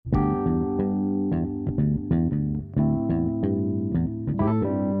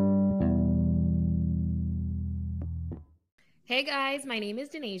Hey guys, my name is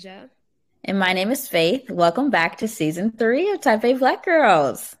Denasia. And my name is Faith. Welcome back to season 3 of Type A Black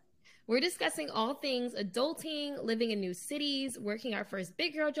Girls. We're discussing all things adulting, living in new cities, working our first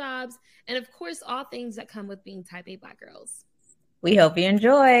big girl jobs, and of course, all things that come with being Type A Black girls. We hope you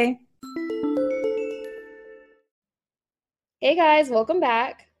enjoy. Hey guys, welcome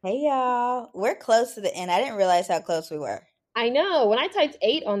back. Hey y'all. We're close to the end. I didn't realize how close we were. I know when I typed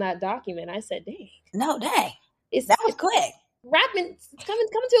 8 on that document, I said, "Dang, No, dang. it's That was quick. wrapping, it's coming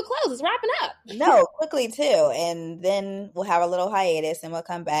to a close. It's wrapping up." No, quickly too. And then we'll have a little hiatus and we'll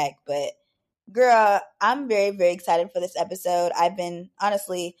come back. But girl, I'm very, very excited for this episode. I've been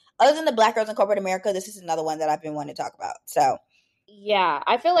honestly, other than the Black Girls in Corporate America, this is another one that I've been wanting to talk about. So Yeah,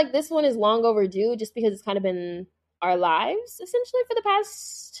 I feel like this one is long overdue just because it's kind of been our lives essentially for the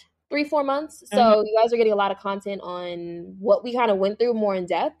past 3, 4 months. mhm. So you guys are getting a lot of content on what we kind of went through more in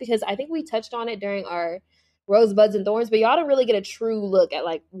depth because I think we touched on it during our Rosebuds and Thorns, but y'all didn't really get a true look at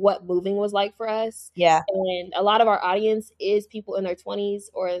like what moving was like for us. Yeah. And a lot of our audience is people in their 20s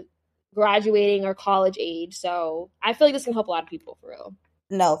or graduating or college age. So I feel like this can help a lot of people for real.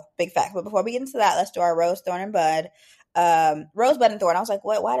 No, big fact. But before we get into that, let's do our Rose, Thorn, and Bud. Rosebud and Thorn. I was like,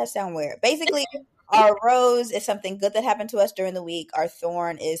 what? Why does that sound weird? Basically, our rose is something good that happened to us during the week. Our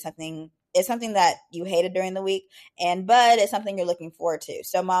thorn is something that you hated during the week, and Bud is something you're looking forward to.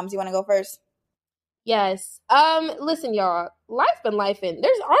 So, moms, you want to go first? Yes. Listen, y'all. Life been life in.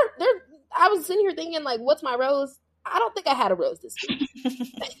 There's aren't there. I was sitting here thinking, like, what's my rose? I don't think I had a rose this week.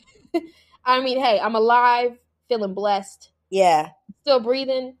 I mean, hey, I'm alive, feeling blessed, Yeah. still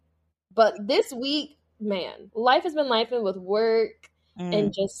breathing. But this week, man, life has been life in with work Mm,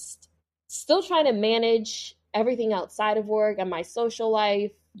 and just still trying to manage everything outside of work and my social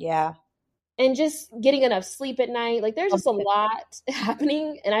life yeah. and just getting enough sleep at night. Like, there's just a lot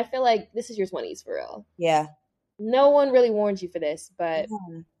happening, and I feel like this is your 20s for real. Yeah. No one really warned you for this, but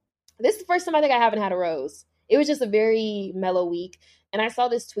Mm. this is the first time I think I haven't had a rose. It was just a very mellow week. And I saw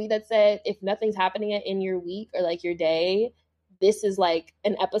this tweet that said, if nothing's happening in your week or like your day, this is like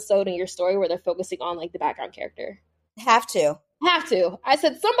an episode in your story where they're focusing on like the background character. Have to. Have to. I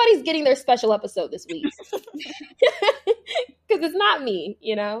said, somebody's getting their special episode this week. Because it's not me,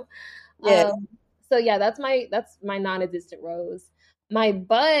 you know? Yeah. So yeah, that's my non-existent rose. My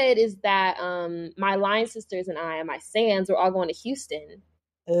bud is that my line sisters and I and my Sands were all going to Houston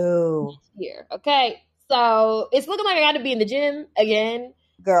Ooh, here. Okay. So it's looking like I got to be in the gym again.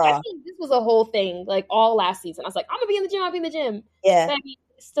 I girl. think this was a whole thing, like all last season. I was like, I'm gonna be in the gym, I'll be in the gym. Yeah. Baby,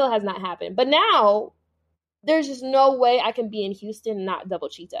 it still has not happened. But now there's just no way I can be in Houston and not double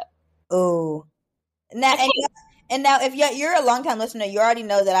cheeked up. Ooh. Now I can't. and now, if you're a long time listener, you already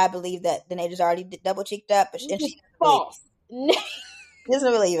know that I believe that Danae's already double cheeked up, but and she doesn't believe False. it.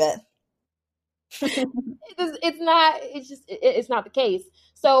 Doesn't believe it. It's not. It's just. It's not the case.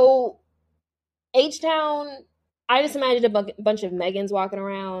 So H Town. I just imagined a bunch of Megans walking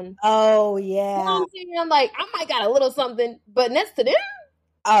around. Oh You know what yeah. I'm saying? I'm like, I might got a little something, but next to them,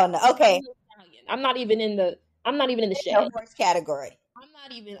 Oh no. Okay. I'm not even in the. I'm not even in the No shed. horse category. I'm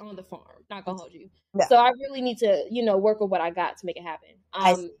not even on the farm. Not gonna hold you. No. So I really need to, work with what I got to make it happen.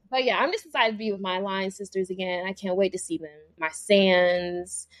 I see. But yeah, I'm just excited to be with my line sisters again. I can't wait to see them. My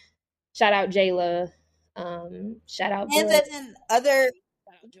Sands. Shout out Jayla. Shout out And Bud. as in other,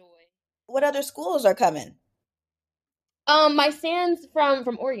 Shout out Joy. what other schools are coming? My Sands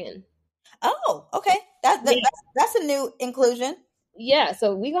from Oregon. Oh, okay. Yeah. That's a new inclusion. Yeah,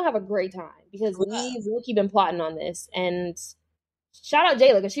 so we gonna have a great time because we've really been plotting on this. And shout out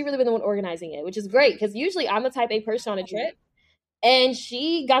Jayla because she really been the one organizing it, which is great because usually I'm the type A person on a trip. And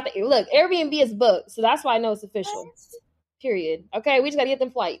she got the look, Airbnb is booked, so that's why I know it's official. Period. Okay, we just gotta get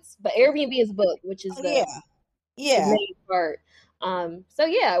them flights. But Airbnb is booked, which is Oh, the yeah, main part. So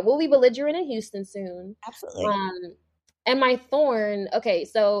yeah, we'll be belligerent in Houston soon. absolutely. And my thorn, okay,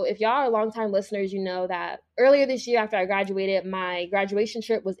 so if y'all are longtime listeners, you know that earlier this year after I graduated, my graduation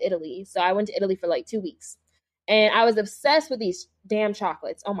trip was Italy. So I went to Italy for like 2 weeks. And I was obsessed with these damn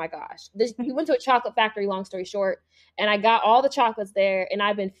chocolates. Oh my gosh. We went to a chocolate factory, long story short, and I got all the chocolates there and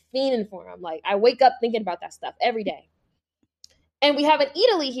I've been fiending for them. Like I wake up thinking about that stuff every day. And we have an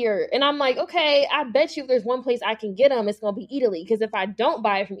Italy here. And I'm like, okay, I bet you if there's one place I can get them, it's going to be Italy. Because if I don't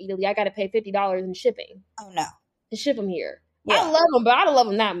buy it from Italy, I got to pay $50 in shipping Oh no. to ship them here. I Yeah. love them, but I don't love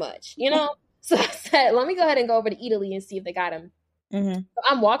them that much, you know? So I said, let me go ahead and go over to Italy and see if they got them. Mm-hmm. So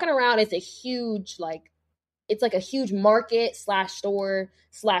I'm walking around. It's a huge, it's like a huge market slash store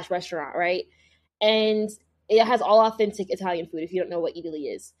slash restaurant, right? And it has all authentic Italian food if you don't know what Italy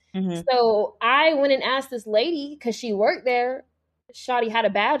is. Mm-hmm. So I went and asked this lady because she worked there. Shawty had a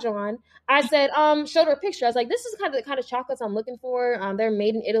badge on. I said, showed her a picture. I was like, this is the kind of chocolates I'm looking for. They're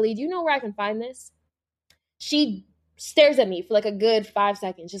made in Italy. Do you know where I can find this? She stares at me for like a good 5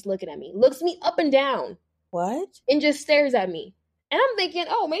 seconds, just looking at me, looks me up and down. What? And just stares at me. And I'm thinking,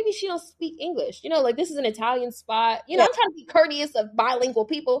 oh, maybe she don't speak English. Like this is an Italian spot. I'm trying to be courteous of bilingual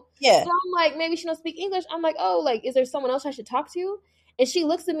people. Yeah. So I'm like, maybe she don't speak English. I'm like, oh, like, is there someone else I should talk to? And she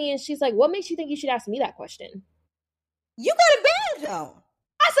looks at me and she's like, what makes you think you should ask me that question? You got a badge on.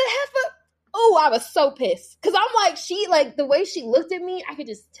 I said, Heifer. Oh, I was so pissed. Because I'm like, the way she looked at me, I could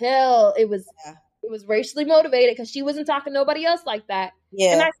just tell it was racially motivated because she wasn't talking to nobody else like that.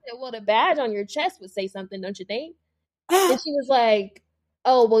 Yeah. And I said, well, the badge on your chest would say something, don't you think? And she was like,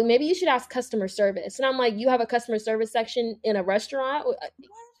 oh, well, maybe you should ask customer service. And I'm like, you have a customer service section in a restaurant?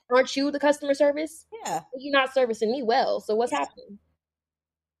 Aren't you the customer service? Yeah. You're not servicing me well. So what's happening?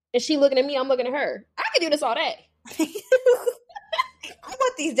 And she looking at me, I'm looking at her. I could do this all day. I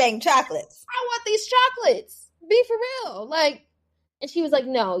want these dang chocolates. I want these chocolates. Be for real. Like, and she was like,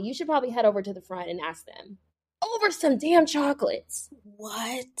 no, you should probably head over to the front and ask them. Over some damn chocolates.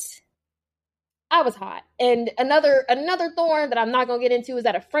 What? I was hot. And another thorn that I'm not going to get into is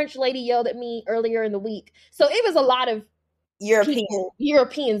that a French lady yelled at me earlier in the week. So it was a lot of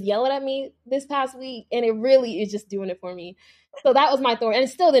Europeans yelling at me this past week. And it really is just doing it for me. So that was my thorn. And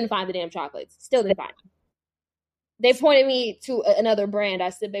still didn't find the damn chocolates. Still didn't find them. They pointed me to another brand. I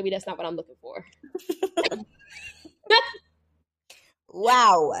said, baby, that's not what I'm looking for.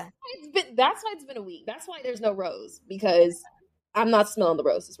 Wow. That's why it's been a week. That's why there's no rose. Because I'm not smelling the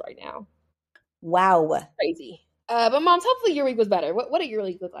roses right now. Wow. Crazy. But moms, hopefully your week was better. What did your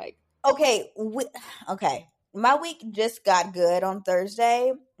week look like? Okay. My week just got good on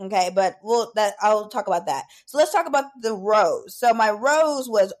Thursday. Okay, but I'll talk about that. So let's talk about the rose. So my rose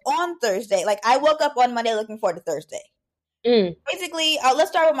was on Thursday. Like I woke up on Monday looking forward to Thursday. Basically, let's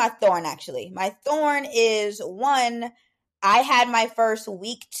start with my thorn. Actually, my thorn is one. I had my first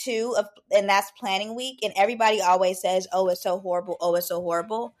week 2 and that's planning week, and everybody always says, "Oh, it's so horrible. Oh, it's so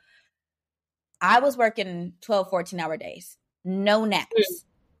horrible." I was working 12, 14-hour days. No naps.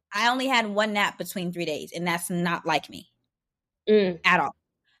 I only had 1 nap between 3 days, and that's not like me at all.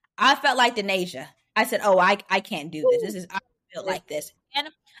 I felt like Denasia. I said, oh, I can't do this. I feel like this. And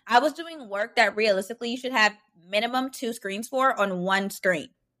I was doing work that realistically you should have minimum 2 screens for on 1 screen.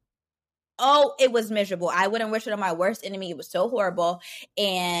 Oh, it was miserable. I wouldn't wish it on my worst enemy. It was so horrible.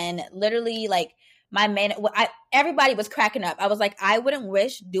 And literally, like, everybody was cracking up. I was like, I wouldn't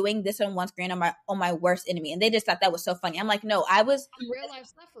wish doing this on 1 screen on my worst enemy. And they just thought that was so funny. I'm like, no, I'm real life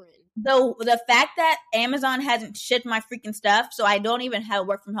suffering. The fact that Amazon hasn't shipped my freaking stuff, so I don't even have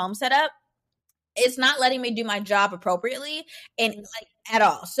work from home set up, it's not letting me do my job appropriately and like at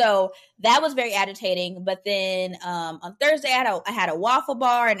all. So that was very agitating. But then on Thursday, I had a waffle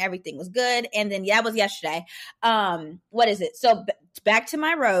bar and everything was good. And then that was yesterday. What is it? So back to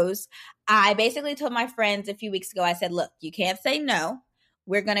my rose. I basically told my friends a few weeks ago, I said, look, you can't say no.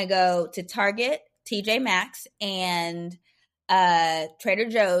 We're going to go to Target, TJ Maxx, and Trader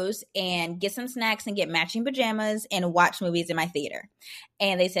Joe's and get some snacks and get matching pajamas and watch movies in my theater.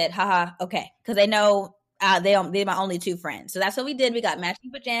 And they said, haha, okay. Because they know they're my only 2 friends. So that's what we did. We got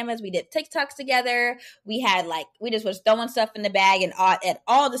matching pajamas. We did TikToks together. We just was throwing stuff in the bag and at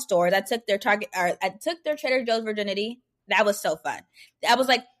all the stores. I took their Trader Joe's virginity. That was so fun. I was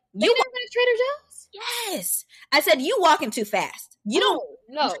like, you never been to Trader Joe's? Yes. I said, you walking too fast. No,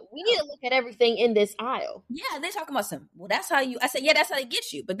 we need to look at everything in this aisle. Yeah, they're talking about I said, yeah, that's how they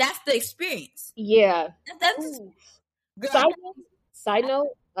get you, but that's the experience. Yeah. Side note,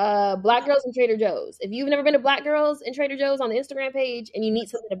 Black Girls in Trader Joe's. If you've never been to Black Girls in Trader Joe's on the Instagram page and you need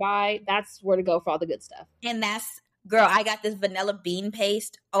something to buy, that's where to go for all the good stuff. And girl, I got this vanilla bean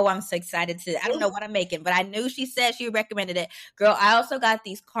paste. Oh, I'm so excited I don't know what I'm making, but I knew she said she recommended it. Girl, I also got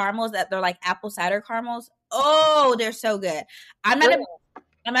these caramels that they're like apple cider caramels. Oh, they're so good. I'm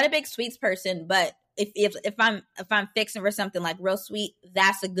not a big sweets person, but if I'm fixing for something like real sweet,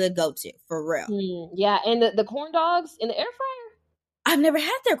 that's a good go-to for real. Yeah, and the corn dogs in the air fryer. I've never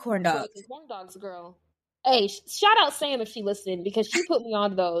had their corn dogs. Corn dogs, girl. Hey, shout out Sam if she listened because she put me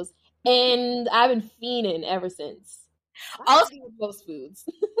on those, and I've been fiending ever since. Also, most foods.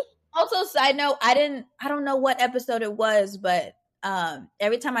 Also, side note, I don't know what episode it was, but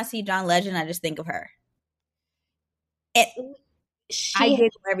every time I see John Legend, I just think of her. I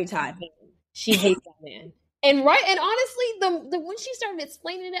hate her every time. She hates that man. And honestly, the when she started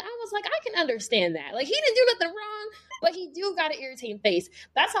explaining it, I was like, I can understand that. Like, he didn't do nothing wrong, but he do got an irritating face.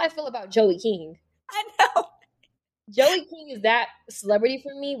 That's how I feel about Joey King. I know. Joey King is that celebrity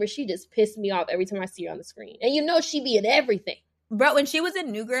for me where she just pissed me off every time I see her on the screen. And she be in everything. bro, when she was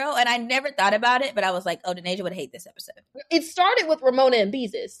in New Girl, and I never thought about it, but I was like, oh, Denasia would hate this episode. It started with Ramona and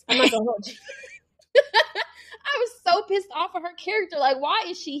Beezus. I'm not gonna hold you. I was so pissed off of her character. Like, why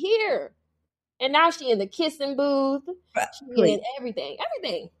is she here? And now she in the kissing booth. She in everything.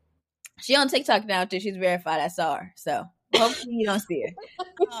 Everything. She on TikTok now too. She's verified. I saw her. So hopefully you don't see her.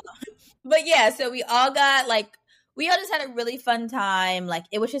 But yeah, so we all just had a really fun time. Like,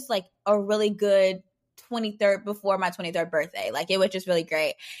 it was just like a really good 23rd before my 23rd birthday. Like, it was just really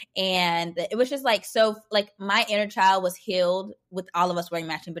great. And it was just like, so like my inner child was healed with all of us wearing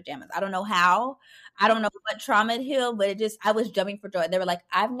matching pajamas. I don't know how. I don't know what trauma it healed, but I was jumping for joy. They were like,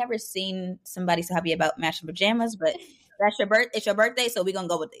 I've never seen somebody so happy about matching pajamas, but that's it's your birthday, so we're gonna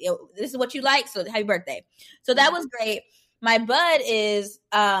go with it. This is what you like, so happy birthday. So that was great. My bud is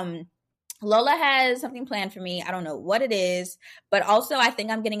Lola has something planned for me. I don't know what it is, but also I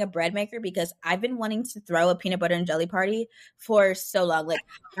think I'm getting a bread maker because I've been wanting to throw a peanut butter and jelly party for so long. Like,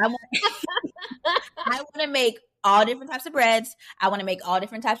 I want to make all different types of breads. I want to make all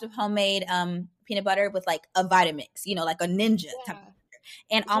different types of homemade peanut butter with like a Vitamix, like a ninja type of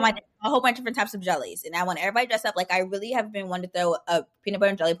and a whole bunch of different types of jellies. And I want everybody dressed up. Like, I really have been wanting to throw a peanut butter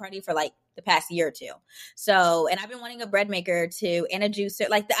and jelly party for like the past year or two. So, and I've been wanting a bread maker too, and a juicer.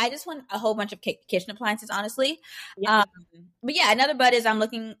 Like, I just want a whole bunch of kitchen appliances, honestly. Yeah. But yeah, another bud is I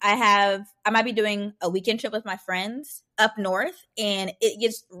might be doing a weekend trip with my friends up north, and it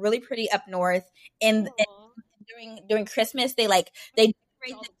gets really pretty up north. And during Christmas, they decorate the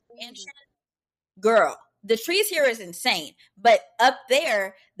mansion. Girl, the trees here is insane, but up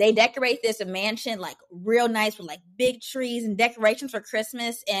there they decorate this mansion like real nice with like big trees and decorations for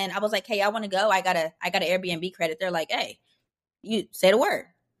Christmas. And I was like, hey, I want to go. I got an Airbnb credit. They're like, hey, you say the word.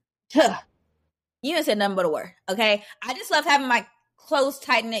 Huh. You didn't say nothing but a word. Okay. I just love having my close,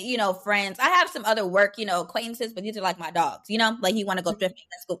 tight knit, friends. I have some other work, acquaintances, but these are like my dogs, like you want to go thrifting.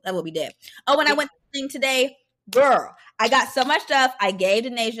 That's what we did. Oh, when I went to today, girl, I got so much stuff. I gave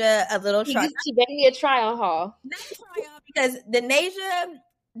Denasia a little try. She gave me a try-on haul. Because Denasia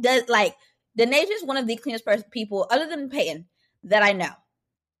is one of the cleanest people, other than Peyton, that I know.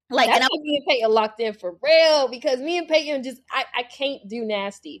 Like, that's why me and Peyton locked in for real, because me and Peyton I can't do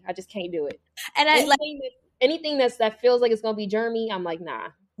nasty. I just can't do it. And anything that feels like it's gonna be germy, I'm like, nah.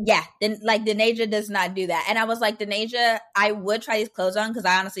 Yeah, then like Denasia does not do that. And I was like, Denasia, I would try these clothes on because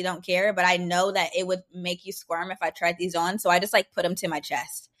I honestly don't care, but I know that it would make you squirm if I tried these on. So I just like put them to my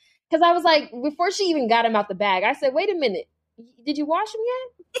chest. Because I was like, before she even got him out the bag, I said, wait a minute, did you wash him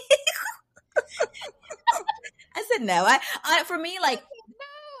yet? I said no. I for me, like, no.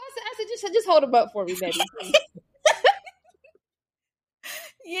 I said just hold him up for me, baby.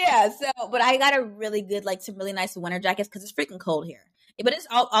 Yeah. So, but I got a really good, like, some really nice winter jackets because it's freaking cold here. But it's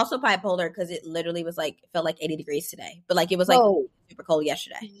also bipolar because it literally was like, felt like 80 degrees today. But like, it was like super cold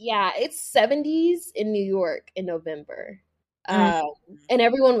yesterday. Yeah, it's 70s in New York in November. And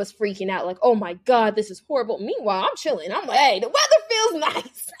everyone was freaking out like, oh my God, this is horrible. Meanwhile, I'm chilling. I'm like, hey, the weather feels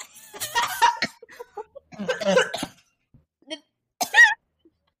nice.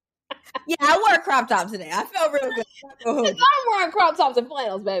 Yeah, I wore a crop top today. I felt real good. I'm wearing crop tops and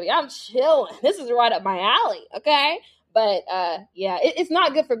flannels, baby. I'm chilling. This is right up my alley, okay? But yeah, it's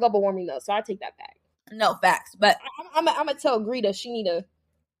not good for global warming though, so I take that back. No facts, but I'm gonna tell Greta she need to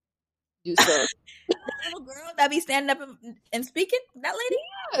do so. The little girl that be standing up and speaking, that lady.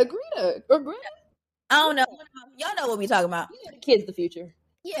 Yeah, Greta or Greta. I don't know. Y'all know what we talking about. The kids, the future.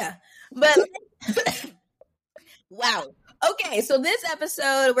 Yeah, but wow. Okay, so this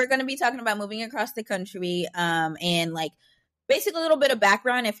episode we're going to be talking about moving across the country, and like. Basically, a little bit of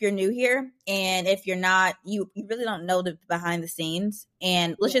background if you're new here, and if you're not, you really don't know the behind the scenes.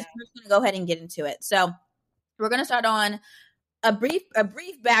 And we're just going to go ahead and get into it. So we're going to start on a brief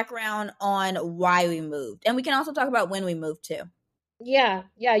background on why we moved, and we can also talk about when we moved too. Yeah.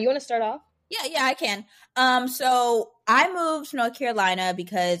 You want to start off? Yeah, I can. So I moved to North Carolina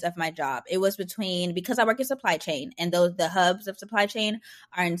because of my job. It was because I work in supply chain, and the hubs of supply chain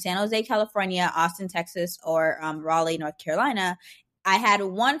are in San Jose, California, Austin, Texas, or Raleigh, North Carolina. I had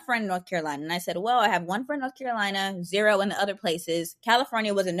one friend in North Carolina, and I said, well, I have one friend in North Carolina, 0 in the other places.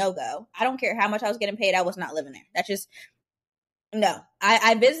 California was a no-go. I don't care how much I was getting paid. I was not living there. That's just, no.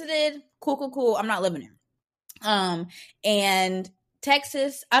 I visited, cool. I'm not living there. And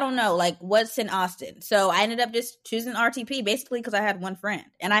Texas, I don't know, like, what's in Austin? So I ended up just choosing RTP basically because I had one friend.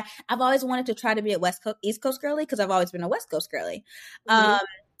 And I've always wanted to try to be a East Coast girly because I've always been a West Coast girly.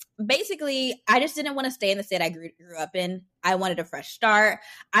 Basically, I just didn't want to stay in the state I grew up in. I wanted a fresh start.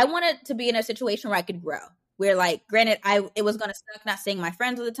 I wanted to be in a situation where I could grow, where like, granted, it was going to suck not seeing my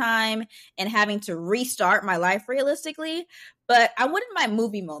friends all the time and having to restart my life realistically, but I wanted my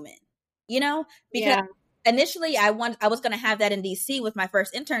movie moment, because initially I was going to have that in DC with my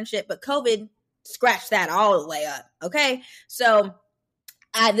first internship, but COVID scratched that all the way up. Okay. So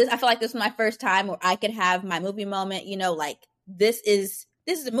I feel like this was my first time where I could have my movie moment, like this is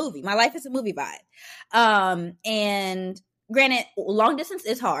a movie. My life is a movie vibe. And granted, long distance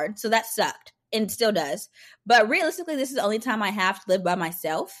is hard, so that sucked and still does. But realistically, this is the only time I have to live by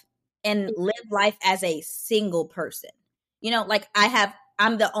myself and live life as a single person. Like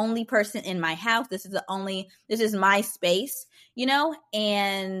I'm the only person in my house. This is my space,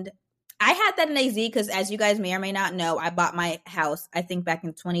 and I had that in AZ because, as you guys may or may not know, I bought my house, I think, back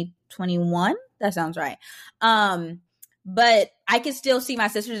in 2021. That sounds right. But I could still see my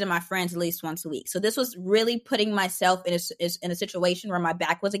sisters and my friends at least once a week. So this was really putting myself in a situation where my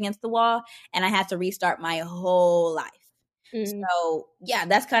back was against the wall and I had to restart my whole life. Mm-hmm. So, yeah,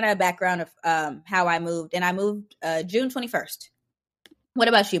 that's kind of a background of how I moved. And I moved June 21st. What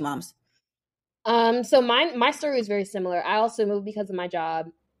about you, moms? So my story is very similar. I also moved because of my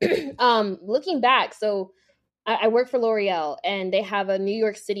job. Looking back, so I work for L'Oreal and they have a New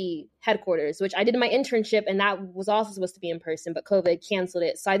York City headquarters, which I did my internship, and that was also supposed to be in person, but COVID canceled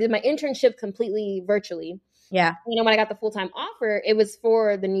it. So I did my internship completely virtually. Yeah. When I got the full-time offer, it was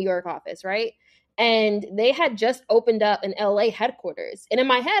for the New York office, right? And they had just opened up an LA headquarters. And in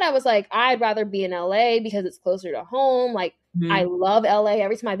my head, I was like, I'd rather be in LA because it's closer to home. Like, I love LA.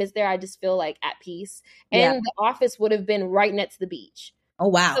 Every time I visit there, I just feel like at peace. And the office would have been right next to the beach. Oh,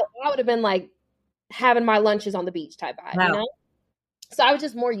 wow. So I would have been like having my lunches on the beach type vibe, Wow. So I was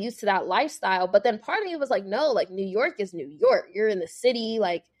just more used to that lifestyle. But then part of me was like, no, like New York is New York. You're in the city,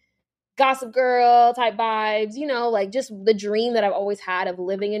 like Gossip Girl type vibes, like just the dream that I've always had of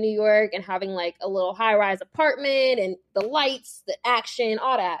living in New York and having like a little high-rise apartment and the lights, the action,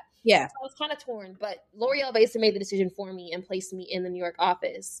 all that. Yeah. So I was kind of torn, but L'Oreal basically made the decision for me and placed me in the New York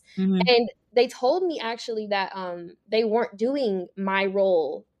office. Mm-hmm. And they told me actually that they weren't doing my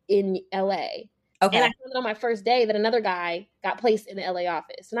role in LA. Okay. And I found out on my first day that another guy got placed in the LA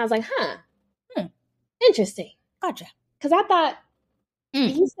office. And I was like, interesting. Gotcha. Because I thought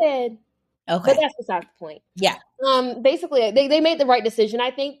he said, okay, but that's beside the point. Yeah. Basically, they made the right decision, I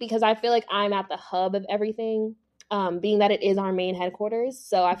think, because I feel like I'm at the hub of everything. Being that it is our main headquarters.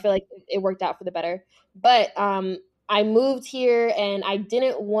 So I feel like it worked out for the better. But I moved here and I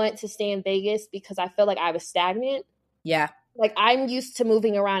didn't want to stay in Vegas because I felt like I was stagnant. Yeah. Like I'm used to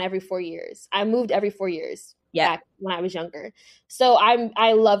moving around every 4 years. I moved every 4 years back when I was younger. So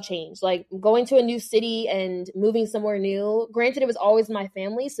I love change. Like going to a new city and moving somewhere new. Granted, it was always my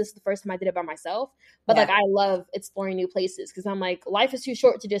family. So this is the first time I did it by myself. But like I love exploring new places because I'm like, life is too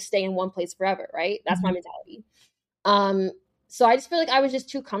short to just stay in one place forever, right? That's my mentality. So I just feel like I was just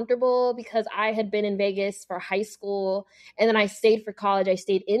too comfortable because I had been in Vegas for high school and then I stayed for college. I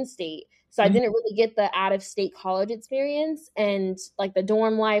stayed in state. So I didn't really get the out of state college experience and like the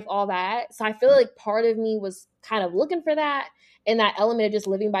dorm life, all that. So I feel like part of me was kind of looking for that and that element of just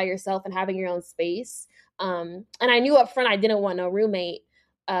living by yourself and having your own space. And I knew up front I didn't want no roommate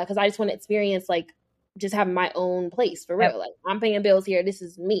because I just want to experience like just having my own place for real. Yep. Like I'm paying bills here. This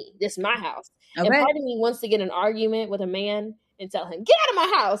is me. This is my house. Okay. And part of me wants to get in an argument with a man and tell him, get out of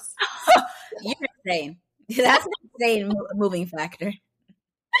my house. You're insane. That's an insane moving factor.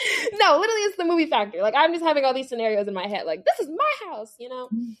 No, literally it's the movie factor. Like I'm just having all these scenarios in my head. Like this is my house,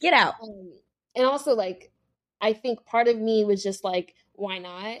 Get out. And also like, I think part of me was just like, why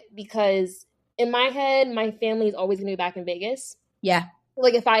not? Because in my head, my family is always going to be back in Vegas. Yeah.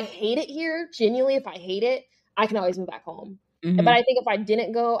 Like if I hate it here, genuinely, if I hate it, I can always move back home. Mm-hmm. But I think if I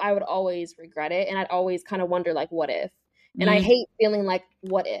didn't go, I would always regret it. And I'd always kind of wonder like, what if? And I hate feeling like,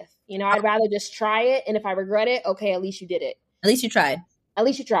 what if? I'd rather just try it. And if I regret it, okay, at least you did it. At least you tried. At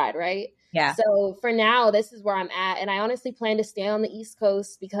least you tried, right? Yeah. So for now, this is where I'm at. And I honestly plan to stay on the East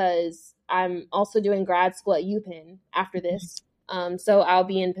Coast because I'm also doing grad school at UPenn after this. So I'll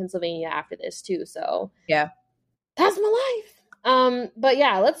be in Pennsylvania after this too. So yeah, that's my life. But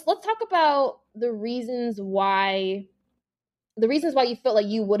yeah, let's talk about the reasons why you felt like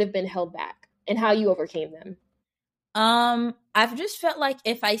you would have been held back and how you overcame them. I've just felt like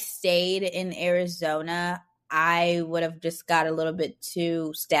if I stayed in Arizona, I would have just got a little bit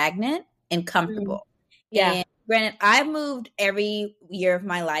too stagnant and comfortable. Yeah. And granted, I've moved every year of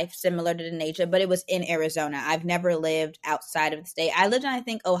my life similar to Denasia, but it was in Arizona. I've never lived outside of the state. I lived in, I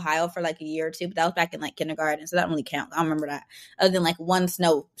think, Ohio for like a year or two, but that was back in like kindergarten, so that don't really count. I don't remember that other than like one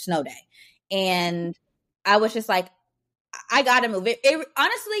snow day. And I was just like, I gotta move.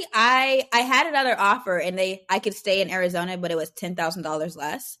 Honestly, I had another offer, and I could stay in Arizona, but it was $10,000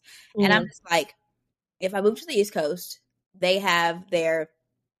 less. And I'm just like, if I move to the East Coast, they have their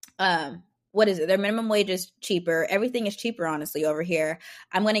what is it? Their minimum wage is cheaper. Everything is cheaper, honestly, over here.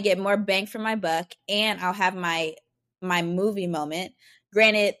 I'm gonna get more bang for my buck, and I'll have my movie moment.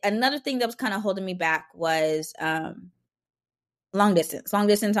 Granted, another thing that was kind of holding me back was long distance. Long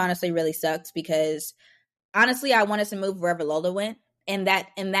distance honestly really sucks because honestly I wanted to move wherever Lola went, and that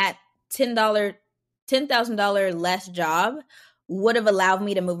 $10,000 less job would have allowed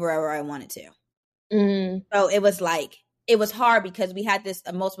me to move wherever I wanted to. So it was like, it was hard because we had this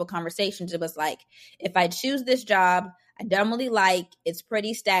multiple conversations. It was like, if I choose this job, I don't really like, it's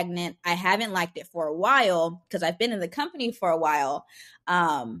pretty stagnant. I haven't liked it for a while because I've been in the company for a while.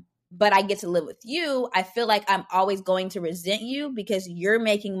 But I get to live with you. I feel like I'm always going to resent you because you're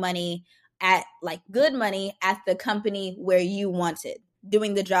making money at like good money at the company where you wanted,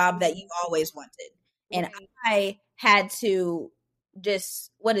 doing the job that you always wanted. And I had to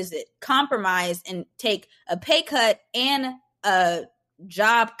just, compromise and take a pay cut and a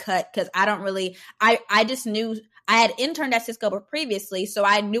job cut because I don't really, I just knew, I had interned at Cisco previously, so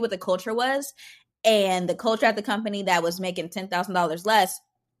I knew what the culture was, and the culture at the company that was making $10,000 less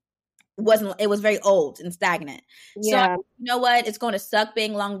it was very old and stagnant. Yeah. So you know what? It's going to suck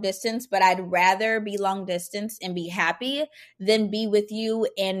being long distance, but I'd rather be long distance and be happy than be with you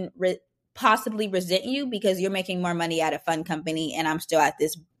and possibly resent you because you're making more money at a fun company and I'm still at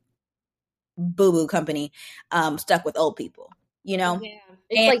this boo-boo company, stuck with old people, you know? Yeah.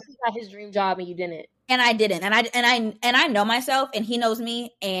 It's like he got his dream job and you didn't. And I didn't. And I know myself and he knows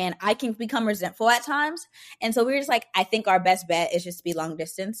me and I can become resentful at times. And so we were just like, I think our best bet is just to be long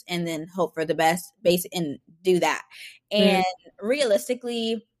distance and then hope for the best and do that. And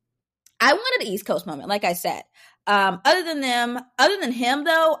realistically, I wanted an East Coast moment, like I said. Other than him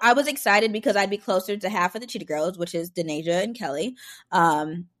though, I was excited because I'd be closer to half of the Cheetah Girls, which is Denasia and Kelly.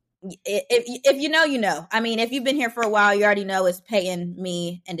 If you know, you know. I mean, if you've been here for a while, you already know it's Peyton,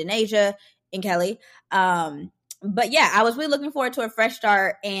 me, and Denasia and Kelly. But yeah, I was really looking forward to a fresh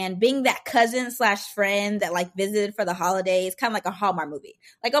start and being that cousin / friend that like visited for the holidays, kind of like a Hallmark movie.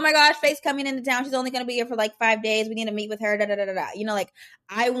 Like, oh my gosh, Faith's coming into town. She's only going to be here for like 5 days. We need to meet with her. Da, da, da, da, da. You know, like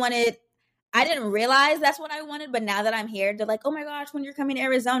I didn't realize that's what I wanted, but now that I'm here, they're like, oh my gosh, when you're coming to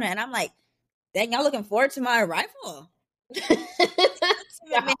Arizona. And I'm like, dang, y'all looking forward to my arrival.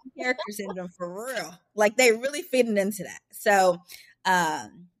 Character syndrome for real. Like they really feeding into that. So,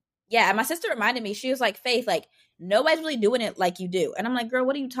 yeah, my sister reminded me, she was like, Faith, like, nobody's really doing it like you do. And I'm like, girl,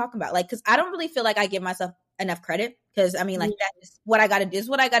 what are you talking about? Like, because I don't really feel like I give myself enough credit. Because, I mean, like, that is what I got to do. Is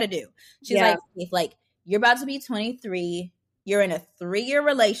what I got to do. She's like, Faith, like, you're about to be 23. You're in a 3-year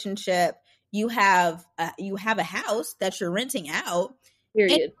relationship. You have a house that you're renting out.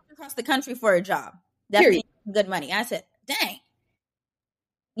 Period. And you're across the country for a job. That's good money. I said, dang,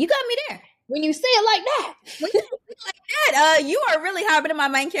 you got me there. When you say it like that, you are really harping in my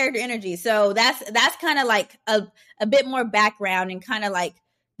main character energy. So that's kind of like a bit more background and kind of like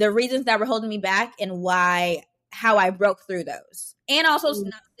the reasons that were holding me back and how I broke through those. And also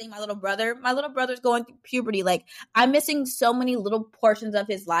not seeing my little brother. My little brother's going through puberty. Like I'm missing so many little portions of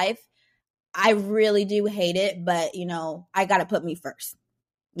his life. I really do hate it, but you know, I got to put me first.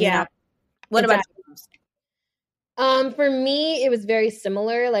 Yeah. What about you? For me, it was very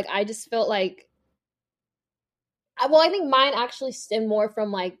similar. Like, I just felt like, I think mine actually stemmed more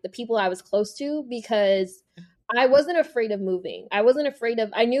from like the people I was close to because I wasn't afraid of moving. I knew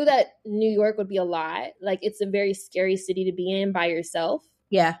that New York would be a lot. Like, it's a very scary city to be in by yourself.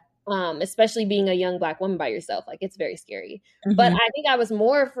 Yeah. Especially being a young Black woman by yourself. Like, it's very scary. But I think I was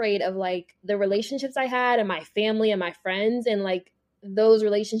more afraid of like the relationships I had and my family and my friends and like those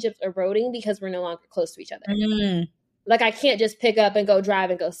relationships eroding because we're no longer close to each other. Like, I can't just pick up and go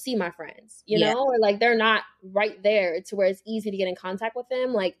drive and go see my friends, you know, or like they're not right there to where it's easy to get in contact with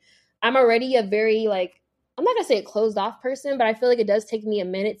them. Like, I'm already a very like, I'm not gonna say a closed off person, but I feel like it does take me a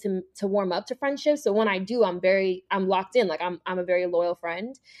minute to warm up to friendships. So when I do, I'm locked in. Like I'm a very loyal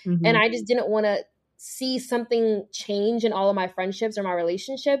friend, and I just didn't want to see something change in all of my friendships or my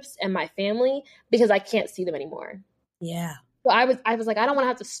relationships and my family because I can't see them anymore. Yeah. So I was like, I don't want to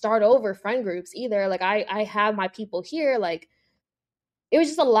have to start over friend groups either. Like I have my people here. Like it was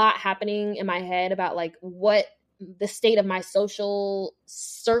just a lot happening in my head about like what the state of my social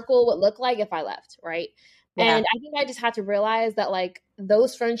circle would look like if I left. Right. Yeah. And I think I just had to realize that like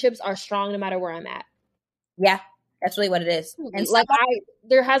those friendships are strong no matter where I'm at. Yeah. That's really what it is. And like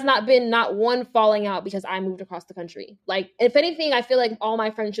there has not been not one falling out because I moved across the country. Like if anything, I feel like all my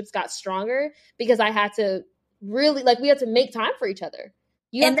friendships got stronger because I had to really, like, we have to make time for each other.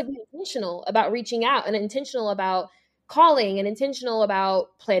 You have And to be intentional about reaching out and intentional about calling and intentional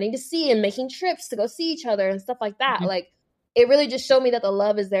about planning to see and making trips to go see each other and stuff like that. Mhm. Like, it really just showed me that the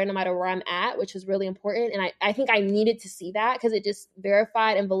love is there no matter where I'm at, which is really important. And I think I needed to see that because it just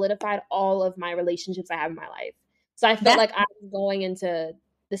verified and validified all of my relationships I have in my life. So I felt that, like I was going into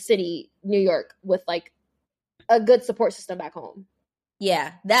the city, New York, with like a good support system back home.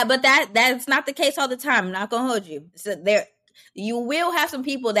 yeah, that's not the case all the time. I'm not gonna hold you. So there, you will have some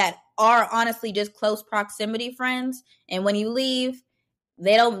people that are honestly just close proximity friends, and when you leave,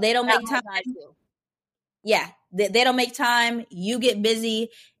 they don't make time. Yeah, they don't make time. You get busy,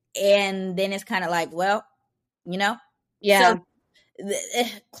 and then it's kind of like, well, you know. Yeah.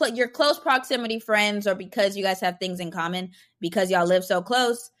 So your close proximity friends, or because you guys have things in common, because y'all live so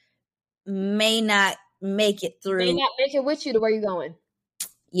close, may not make it through. May not make it with you to where you're going.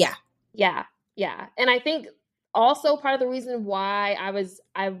 Yeah. Yeah. Yeah. And I think also part of the reason why I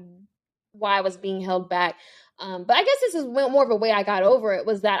was being held back, but I guess this is more of a way I got over it,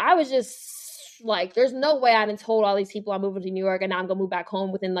 was that I was just like, there's no way I done told all these people I'm moving to New York and now I'm gonna move back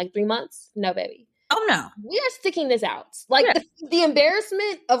home within like 3 months. No, baby. Oh no. We are sticking this out. Like, the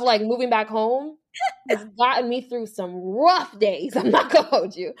embarrassment of like moving back home has gotten me through some rough days. I'm not gonna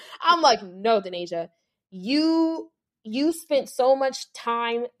hold you. I'm like, no, Denasia, you spent so much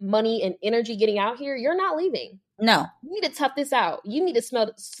time, money, and energy getting out here. You're not leaving. No. You need to tough this out. You need to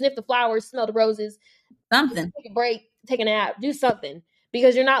sniff the flowers, smell the roses, something. take a break, take a nap, do something,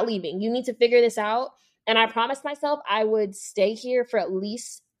 because you're not leaving. You need to figure this out. And I promised myself I would stay here for at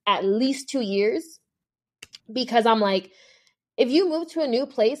least 2 years, because I'm like, if you move to a new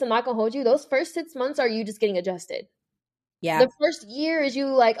place, I'm not gonna hold you. Those first 6 months are you just getting adjusted. Yeah. The first year is you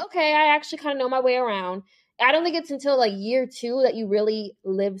like, okay, I actually kind of know my way around. I don't think it's until like year 2 that you really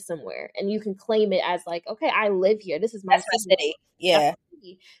live somewhere and you can claim it as like, okay, I live here. This is my city. Yeah.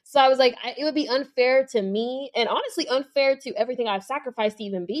 So I was like, it would be unfair to me, and honestly unfair to everything I've sacrificed to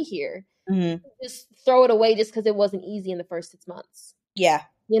even be here. Mm-hmm. Just throw it away just because it wasn't easy in the first 6 months. Yeah.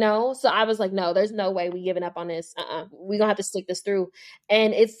 You know, so I was like, no, there's no way we giving up on this. We're gonna have to stick this through.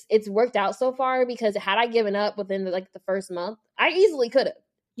 And it's worked out so far, because had I given up within the first month, I easily could have.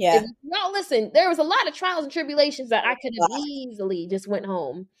 Yeah. Y'all listen, there was a lot of trials and tribulations that I could have easily just went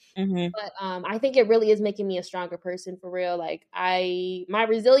home. Mm-hmm. But I think it really is making me a stronger person for real. Like, my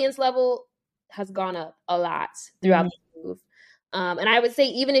resilience level has gone up a lot throughout the move. And I would say,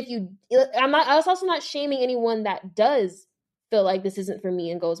 even if I was also not shaming anyone that does feel like this isn't for me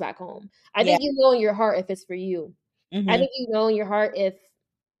and goes back home. I think you know in your heart if it's for you. Mm-hmm. I think you know in your heart if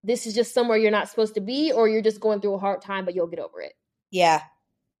this is just somewhere you're not supposed to be, or you're just going through a hard time, but you'll get over it. Yeah.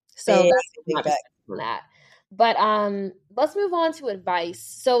 So that's my perspective on that. But let's move on to advice.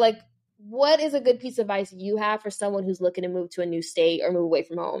 So, like, what is a good piece of advice you have for someone who's looking to move to a new state or move away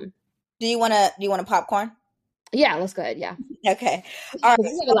from home? Do you want to popcorn? Yeah, let's go ahead. Yeah. Okay. All right.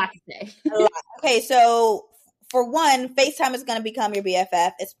 We have a lot to say. Okay, so for one, FaceTime is going to become your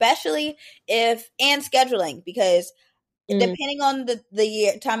BFF, especially and scheduling, because depending on the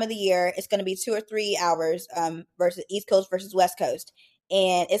year, time of the year, it's going to be 2 or 3 hours versus East Coast versus West Coast.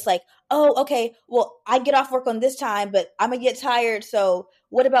 And it's like, oh, okay, well, I get off work on this time, but I'm going to get tired. So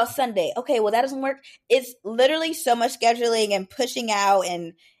what about Sunday? Okay, well, that doesn't work. It's literally so much scheduling and pushing out.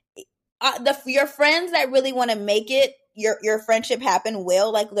 And your friends that really want to make it, your friendship happen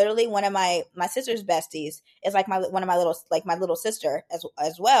will. Like, literally, one of my sister's besties is like my little sister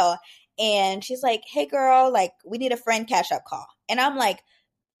as well. And she's like, hey, girl, like, we need a friend catch-up call. And I'm like,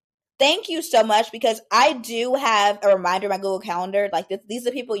 thank you so much, because I do have a reminder in my Google Calendar. Like, these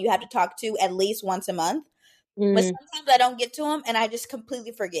are people you have to talk to at least once a month. But sometimes I don't get to them, and I just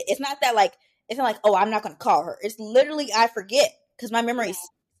completely forget. It's not like, oh, I'm not going to call her. It's literally I forget because my memory's.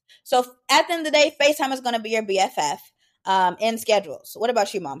 So at the end of the day, FaceTime is going to be your BFF and schedules. What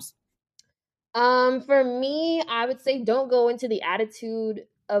about you, moms? For me, I would say don't go into the attitude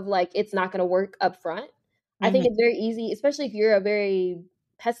of like it's not going to work up front. I think it's very easy, especially if you're a very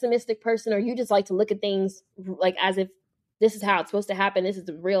pessimistic person, or you just like to look at things like as if this is how it's supposed to happen. This is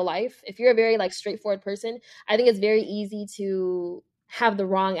the real life. If you're a very like straightforward person, I think it's very easy to have the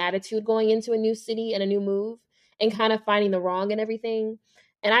wrong attitude going into a new city and a new move and kind of finding the wrong in everything.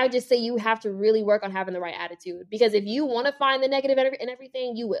 And I would just say you have to really work on having the right attitude, because if you want to find the negative in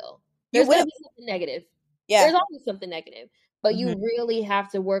everything, you will. There's going to be something negative. Yeah. There's always something negative. But you really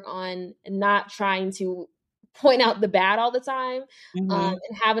have to work on not trying to point out the bad all the time, and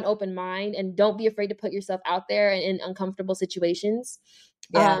have an open mind, and don't be afraid to put yourself out there in uncomfortable situations.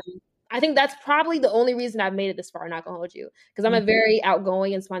 Yeah. I think that's probably the only reason I've made it this far, not gonna hold you, because I'm a very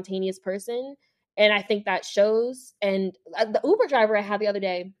outgoing and spontaneous person. And I think that shows. And the Uber driver I had the other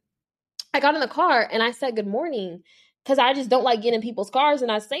day, I got in the car and I said good morning because I just don't like getting in people's cars and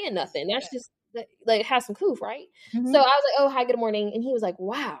not saying nothing. That's just like have some coof, right? So I was like, oh, hi, good morning. And he was like,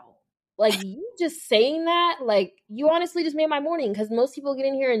 wow, like you just saying that, like you honestly just made my morning, because most people get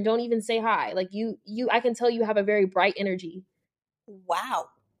in here and don't even say hi. Like you, I can tell you have a very bright energy. Wow.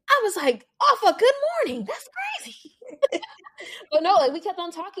 I was like, off a good morning. That's crazy. But no, like we kept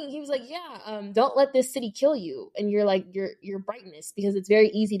on talking. He was like, yeah, don't let this city kill you and your brightness, because it's very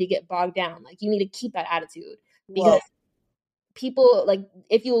easy to get bogged down. Like you need to keep that attitude, because people, like,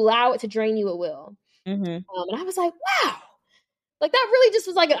 if you allow it to drain you, it will. And I was like, wow, like that really just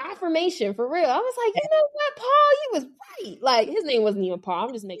was like an affirmation for real. I was like, you know what, Paul, you was right. Like his name wasn't even Paul.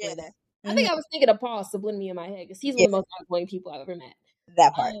 I'm just making it up. I think I was thinking of Paul subliminally in my head, because he's one of the most outgoing people I've ever met.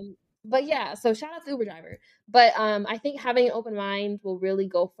 That part. But yeah, so shout out to Uber driver. But I think having an open mind will really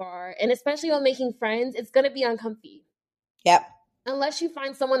go far. And especially when making friends, it's going to be uncomfy. Yep. Unless you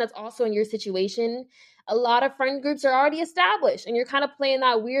find someone that's also in your situation, a lot of friend groups are already established. And you're kind of playing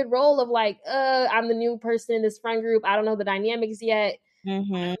that weird role of like, I'm the new person in this friend group. I don't know the dynamics yet. I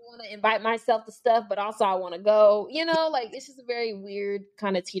want to invite myself to stuff, but also I want to go. You know, like it's just a very weird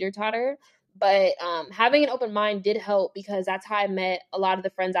kind of teeter-totter. But having an open mind did help, because that's how I met a lot of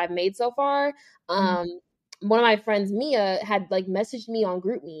the friends I've made so far. One of my friends, Mia, had like messaged me on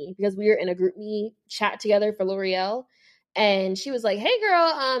GroupMe, because we were in a GroupMe chat together for L'Oreal. And she was like, hey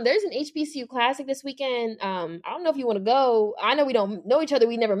girl, there's an HBCU classic this weekend. I don't know if you want to go. I know we don't know each other.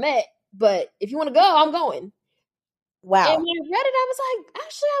 We never met, but if you want to go, I'm going. Wow. And when I read it, I was like,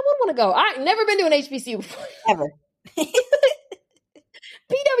 actually, I would want to go. I've never been to an HBCU before. Ever.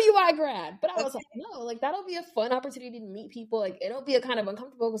 PWI grad. But I was like, no, like that'll be a fun opportunity to meet people. Like it'll be a kind of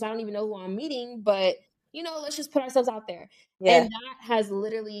uncomfortable because I don't even know who I'm meeting, but you know, let's just put ourselves out there. And that has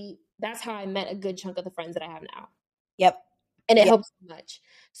literally, that's how I met a good chunk of the friends that I have now. Yep. And it helps so much.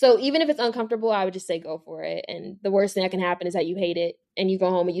 So even if it's uncomfortable, I would just say go for it. And the worst thing that can happen is that you hate it and you go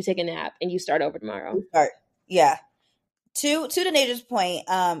home and you take a nap and you start over tomorrow. Yeah. To the Naja's point,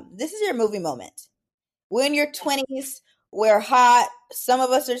 this is your movie moment. We're in your 20s. We're hot. Some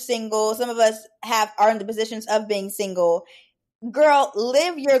of us are single. Some of us are in the positions of being single. Girl,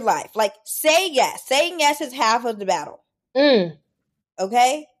 live your life. Like, say yes. Saying yes is half of the battle.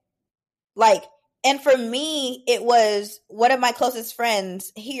 Okay? Like, and for me, it was one of my closest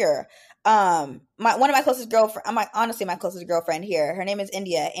friends here. One of my closest girlfriend, honestly my closest girlfriend here. Her name is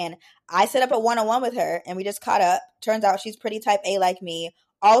India, and I set up a one-on-one with her, and we just caught up. Turns out she's pretty type A like me.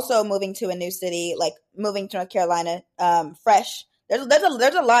 Also moving to a new city, like moving to North Carolina, fresh. There's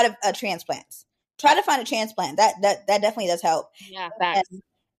a lot of transplants. Try to find a transplant. That definitely does help. Yeah, facts. And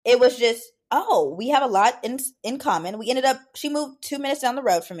it was just, we have a lot in common. We ended up, she moved 2 minutes down the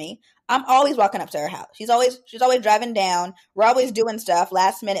road from me. I'm always walking up to her house. She's always driving down. We're always doing stuff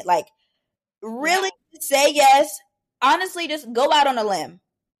last minute. Like, really say yes. Honestly, just go out on a limb.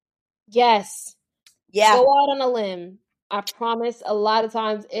 Yes. Yeah. Go out on a limb. I promise a lot of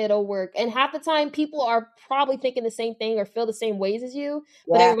times it'll work. And half the time people are probably thinking the same thing or feel the same ways as you,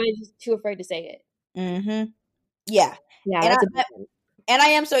 but everybody's just too afraid to say it. Yeah. Yeah. And I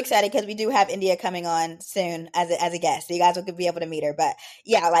am so excited because we do have India coming on soon as a guest. So you guys will be able to meet her. But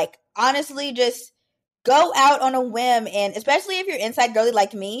yeah, like honestly, just go out on a whim. And especially if you're inside girly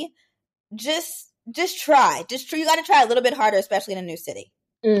like me, just try. You got to try a little bit harder, especially in a new city.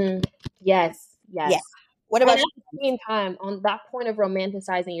 Yes. Yeah. What about you? At the same time, on that point of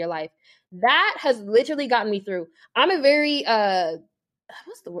romanticizing your life, that has literally gotten me through. I'm a very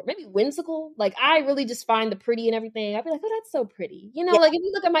what's the word? Maybe whimsical. Like I really just find the pretty and everything. I'd be like, oh, that's so pretty. You know, like if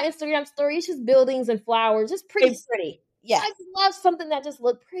you look at my Instagram story, it's just buildings and flowers, just pretty. It's pretty. Yeah. I love something that just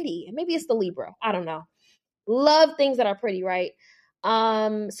look pretty. Maybe it's the Libra. I don't know. Love things that are pretty, right?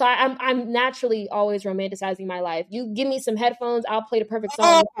 So I'm naturally always romanticizing my life. You give me some headphones, I'll play the perfect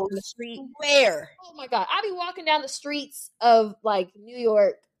song on the street. Where? Oh my God. I'll be walking down the streets of like New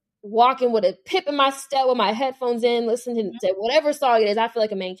York, walking with a pip in my step with my headphones in, listening to whatever song it is. I feel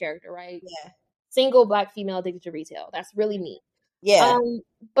like a main character, right? Yeah. Single Black female addicted to retail. That's really me. Yeah.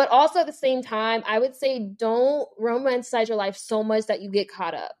 But also at the same time, I would say don't romanticize your life so much that you get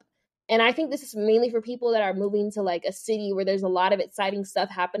caught up. And I think this is mainly for people that are moving to like a city where there's a lot of exciting stuff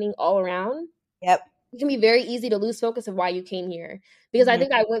happening all around. Yep. It can be very easy to lose focus of why you came here. Because I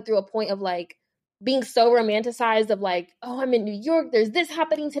think I went through a point of like being so romanticized of like, oh, I'm in New York. There's this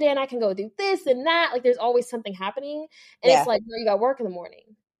happening today and I can go do this and that. Like there's always something happening. And it's like, no, you got work in the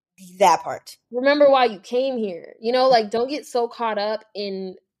morning. That part. Remember why you came here. You know, like don't get so caught up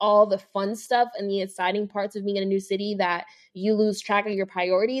in all the fun stuff and the exciting parts of being in a new city that you lose track of your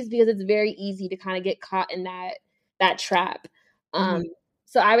priorities, because it's very easy to kind of get caught in that trap.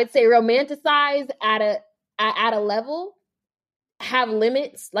 So I would say romanticize at a level, have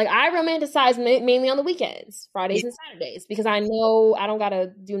limits. Like, I romanticize mainly on the weekends, Fridays and Saturdays, because I know I don't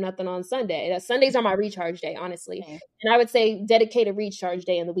gotta do nothing on Sunday. That Sundays are my recharge day, honestly. And I would say dedicate a recharge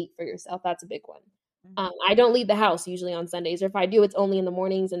day in the week for yourself. That's a big one. I don't leave the house usually on Sundays, or if I do, it's only in the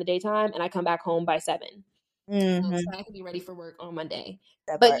mornings, in the daytime, and I come back home by 7. So I can be ready for work on Monday.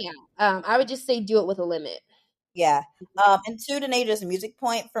 I would just say do it with a limit. Yeah. And to Denaja's music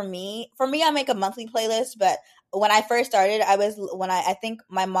point, for me, I make a monthly playlist, but when I first started, I think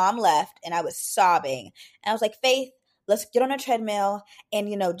my mom left and I was sobbing, and I was like, Faith, let's get on a treadmill and,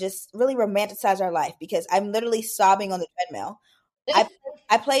 just really romanticize our life, because I'm literally sobbing on the treadmill.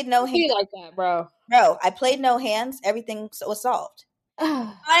 I played No Hands. You like that, bro? Bro, I played No Hands. Everything was solved.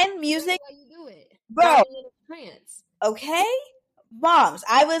 Find music. That's why you do it. Bro. Okay? Moms,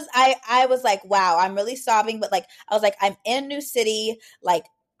 I was like, wow, I'm really sobbing, but like, I was like, I'm in a new city. Like,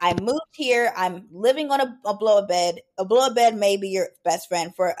 I moved here. I'm living on a blow-up bed. A blow-up bed may be your best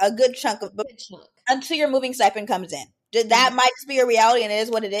friend for a good chunk until your moving stipend comes in. That might just be a reality, and it is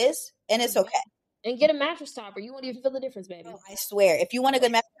what it is, and it's okay. And get a mattress topper. You won't even feel the difference, baby. Oh, I swear. If you want a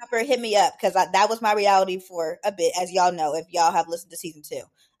good mattress topper, hit me up, because that was my reality for a bit, as y'all know, if y'all have listened to season 2.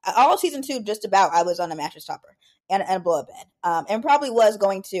 All season 2, just about, I was on a mattress topper and a blow-up bed. And probably was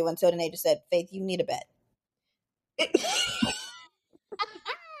going to until Denaja said, Faith, you need a bed. Because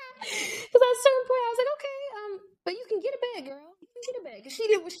at a certain point, I was like, okay, but you can get a bed, girl. You can get a bed. Because she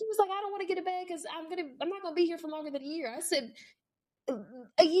was like, I don't want to get a bed because I'm not going to be here for longer than a year. I said,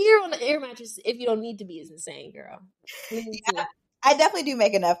 a year on the air mattress, if you don't need to be, is insane, girl. Yeah, I definitely do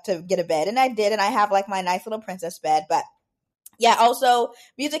make enough to get a bed, and I did, and I have like my nice little princess bed. But yeah, also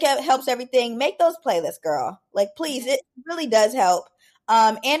music helps everything. Make those playlists, girl. Like, please, it really does help.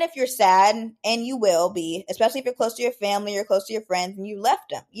 And if you're sad, and you will be, especially if you're close to your family or close to your friends, and you left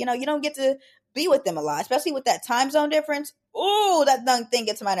them, you don't get to be with them a lot, especially with that time zone difference. Oh, that dumb thing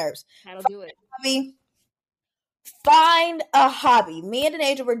gets on my nerves. That'll do it. Find a hobby. Me and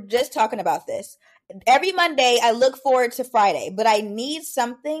Denaja were just talking about this. Every Monday, I look forward to Friday, but I need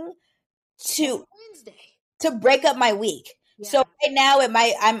something to break up my week. Yeah. So right now,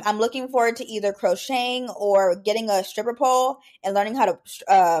 I'm looking forward to either crocheting or getting a stripper pole and learning how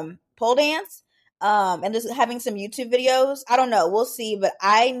to pole dance, and just having some YouTube videos. I don't know. We'll see. But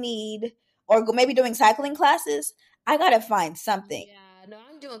I need, or maybe doing cycling classes. I gotta find something. Yeah, no,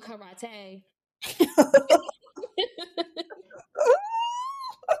 I'm doing karate.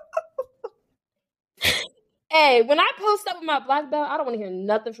 Hey, when I post up with my black belt, I don't want to hear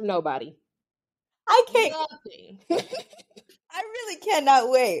nothing from nobody. I can't. Nothing. I really cannot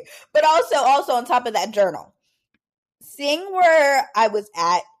wait. But also on top of that, journal. Seeing where I was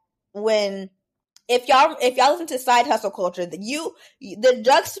at when, if y'all listen to Side Hustle Culture, the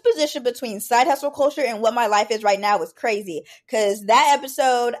juxtaposition between Side Hustle Culture and what my life is right now was crazy. Because that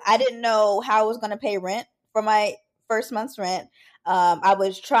episode, I didn't know how I was going to pay rent for my first month's rent. I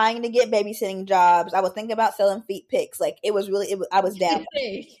was trying to get babysitting jobs. I was thinking about selling feet pics. Like, I was down.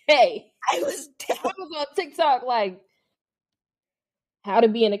 Hey, I was down. I was on TikTok like, how to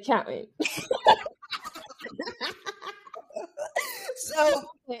be an accountant. So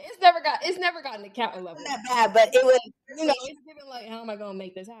it's never got an accountant level. Not bad, but it was, it's given like, how am I going to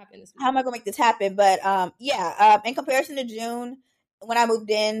make this happen? But in comparison to June, when I moved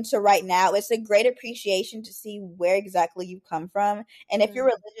in to right now, it's a great appreciation to see where exactly you've come from. And if you're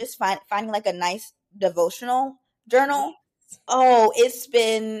religious, finding like a nice devotional journal. Oh,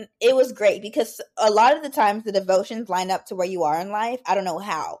 it was great, because a lot of the times the devotions line up to where you are in life. I don't know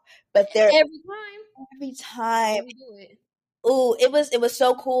how, but they're every time. Oh, it was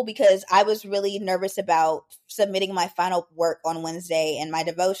so cool, because I was really nervous about submitting my final work on Wednesday, and my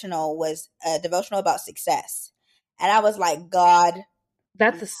devotional was a devotional about success. And I was like, God,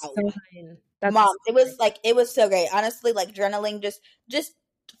 that's a sign. Mom, it was so great. Honestly, like, journaling, just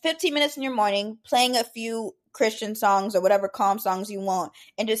 15 minutes in your morning, playing a few Christian songs or whatever calm songs you want,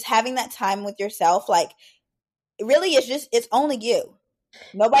 and just having that time with yourself. Like, it really is it's only you.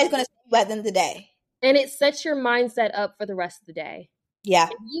 Nobody's going to see you at the end of the day. And it sets your mindset up for the rest of the day. Yeah.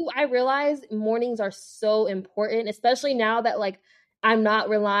 I realize mornings are so important, especially now that, like, I'm not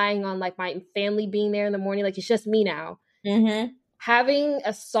relying on, like, my family being there in the morning. Like, it's just me now. Mm-hmm. Having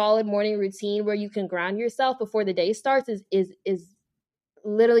a solid morning routine where you can ground yourself before the day starts is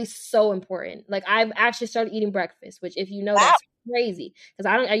literally so important. Like, I've actually started eating breakfast, which, if you know, that's crazy, because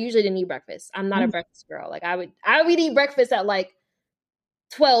I usually didn't eat breakfast. I'm not a breakfast girl. Like, I would eat breakfast at like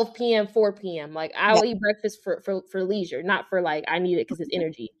 12 p.m., 4 p.m. Like I'll eat breakfast for leisure, not for like I need it because it's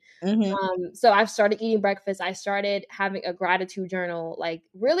energy. So I've started eating breakfast. I started having a gratitude journal, like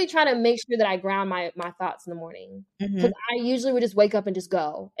really trying to make sure that I ground my thoughts in the morning. Because I usually would just wake up and just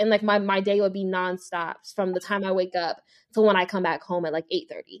go. And like my day would be nonstop from the time I wake up to when I come back home at like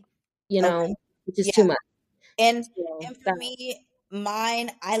 8:30, which is too much. And for me,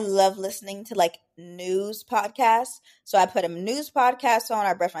 I love listening to like news podcasts. So I put a news podcast on.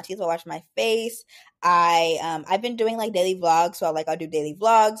 I brush my teeth, I wash my face. I've been doing like daily vlogs. So I'll do daily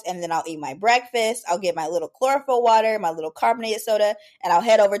vlogs, and then I'll eat my breakfast. I'll get my little chlorophyll water, my little carbonated soda, and I'll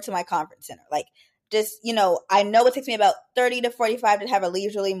head over to my conference center. Like just, I know it takes me about 30 to 45 to have a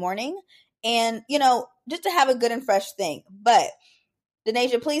leisurely morning, and, just to have a good and fresh thing. But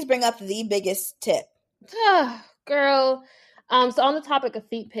Denasia, please bring up the biggest tip. Girl. So on the topic of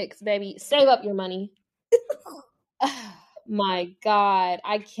feet pics, baby, save up your money. My God.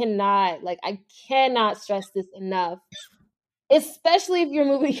 I cannot stress this enough. Especially if you're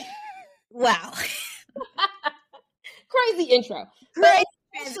moving. Wow. Crazy intro.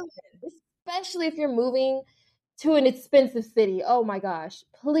 Especially if you're moving to an expensive city. Oh my gosh.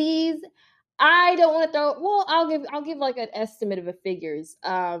 Please. I don't want to I'll give like an estimate of the figures.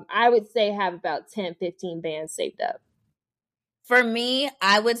 I would say have about 10, 15 bands saved up. For me,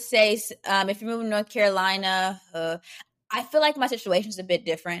 I would say if you're moving to North Carolina, I feel like my situation is a bit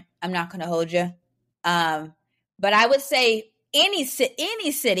different. I'm not going to hold you. But I would say any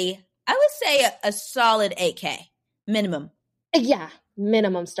city, I would say a solid 8K minimum. Yeah,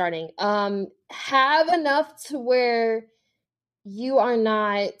 minimum starting. Have enough to where you are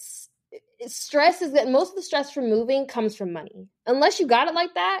not... Stress is that most of the stress from moving comes from money. Unless you got it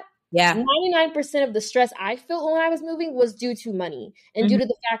like that. Yeah. 99% of the stress I felt when I was moving was due to money and due to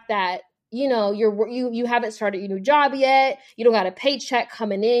the fact that, you haven't started your new job yet. You don't got a paycheck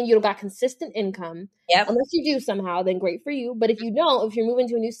coming in. You don't got consistent income. Yep. Unless you do somehow, then great for you. But if you don't, if you're moving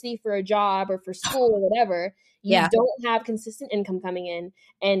to a new city for a job or for school or whatever, you don't have consistent income coming in,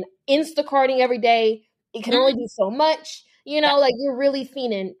 and Instacarting every day, it can only do so much. Like you're really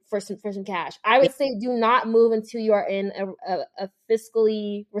fiending for some cash. I would say do not move until you are in a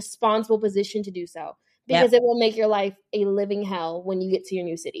fiscally responsible position to do so, because it will make your life a living hell when you get to your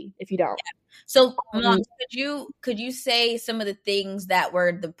new city if you don't. So, Mom, could you say some of the things that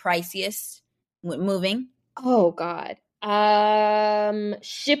were the priciest when moving? Oh God,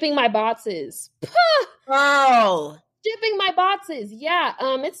 shipping my boxes. Oh, shipping my boxes. Yeah,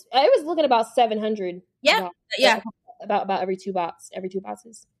 I was looking about $700. Yeah. About every two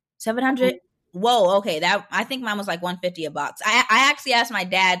boxes. 700. Whoa. Okay. I think mine was like 150 a box. I actually asked my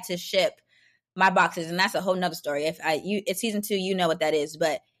dad to ship my boxes, and that's a whole nother story. It's season 2, you know what that is,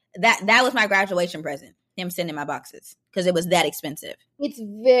 but that was my graduation present. Him sending my boxes because it was that expensive. It's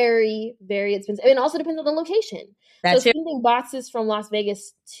very, very expensive. And it also depends on the location. So sending boxes from Las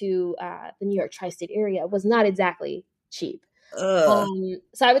Vegas to the New York tri-state area was not exactly cheap. So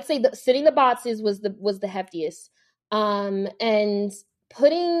I would say sending the boxes was the heftiest. And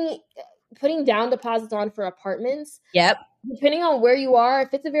putting down deposits on for apartments. Yep. Depending on where you are,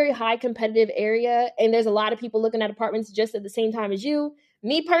 if it's a very high competitive area and there's a lot of people looking at apartments just at the same time as you,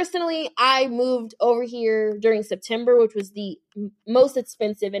 me personally, I moved over here during September, which was the most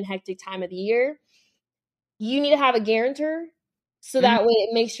expensive and hectic time of the year. You need to have a guarantor, so that way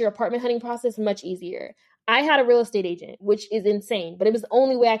it makes your apartment hunting process much easier. I had a real estate agent, which is insane, but it was the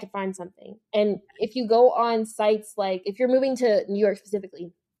only way I could find something. And if you go on sites like, if you're moving to New York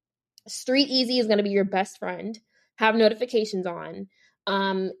specifically, Street Easy is going to be your best friend. Have notifications on.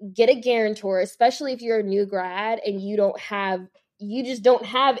 Get a guarantor, especially if you're a new grad and you just don't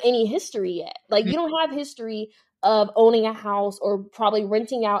have any history yet. Like you don't have history of owning a house or probably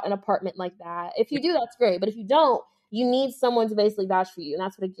renting out an apartment like that. If you do, that's great. But if you don't, you need someone to basically vouch for you. And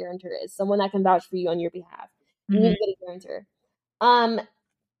that's what a guarantor is. Someone that can vouch for you on your behalf. You need to get a guarantor.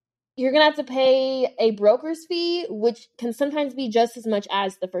 You're going to have to pay a broker's fee, which can sometimes be just as much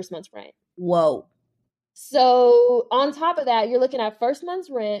as the first month's rent. Whoa. So on top of that, you're looking at first month's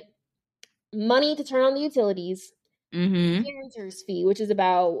rent, money to turn on the utilities, guarantor's fee, which is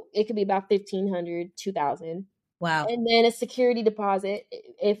it could be about $1,500, $2,000. Wow. And then a security deposit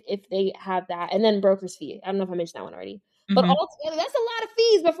if they have that. And then broker's fee. I don't know if I mentioned that one already. But altogether, that's a lot of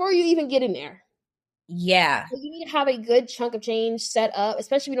fees before you even get in there. Yeah. So you need to have a good chunk of change set up,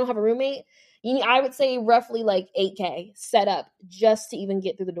 especially if you don't have a roommate. I would say roughly like $8K set up just to even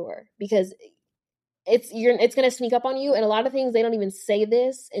get through the door, because it's going to sneak up on you. And a lot of things, they don't even say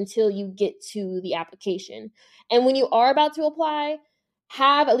this until you get to the application. And when you are about to apply,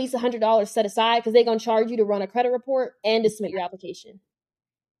 have at least $100 set aside, because they're going to charge you to run a credit report and to submit your application.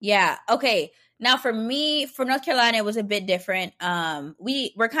 Yeah. Okay. Now for me, for North Carolina, it was a bit different.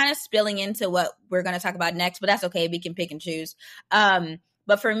 We're kind of spilling into what we're going to talk about next, but that's okay. We can pick and choose.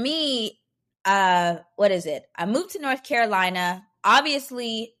 But for me, what is it? I moved to North Carolina.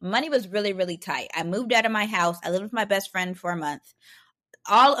 Obviously, money was really, really tight. I moved out of my house. I lived with my best friend for a month.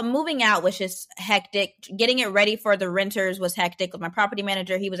 All moving out was just hectic. Getting it ready for the renters was hectic. With my property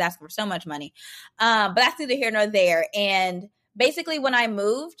manager, he was asking for so much money. But that's neither here nor there. And basically, when I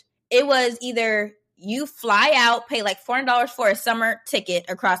moved, it was either you fly out, pay like $400 for a summer ticket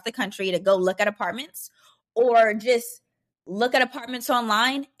across the country to go look at apartments, or just look at apartments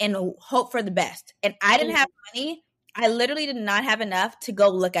online and hope for the best. And I didn't have money. I literally did not have enough to go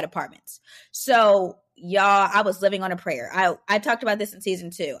look at apartments. So y'all, I was living on a prayer. I talked about this in season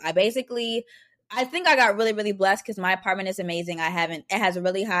 2. I think I got really, really blessed because my apartment is amazing. It has a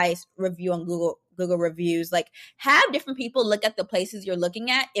really high review on Google reviews. Like, have different people look at the places you're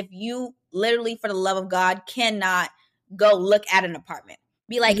looking at if you literally, for the love of God, cannot go look at an apartment.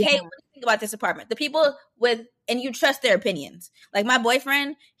 Be like, hey, what do you think about this apartment? The people and you trust their opinions. Like my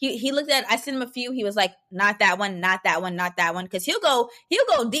boyfriend, he looked at, I sent him a few. He was like, not that one, not that one, not that one. Cause he'll go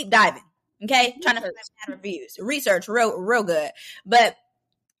deep diving. Okay. Trying to find reviews, research real good. But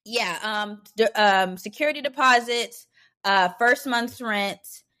yeah, security deposits, first month's rent.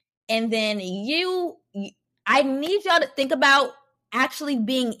 And then I need y'all to think about actually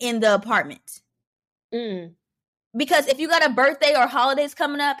being in the apartment. Because if you got a birthday or holidays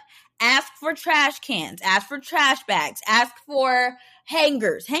coming up, ask for trash cans, ask for trash bags, ask for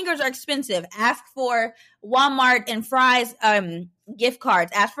hangers. Hangers are expensive. Ask for Walmart and Fry's gift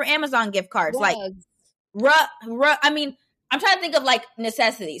cards. Ask for Amazon gift cards. Like, I mean, I'm trying to think of like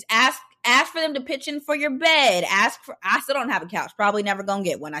necessities. Ask for them to pitch in for your bed. I still don't have a couch. Probably never gonna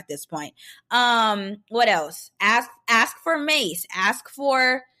get one at this point. What else? Ask for mace. Ask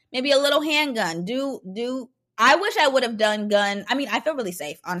for maybe a little handgun. I wish I would have done gun. I mean, I feel really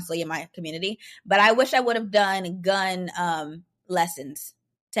safe, honestly, in my community, but I wish I would have done gun lessons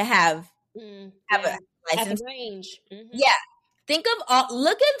to have a license. At the range. Mm-hmm. Yeah. Think of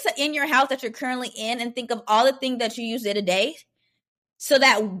look in your house that you're currently in and think of all the things that you use day to day so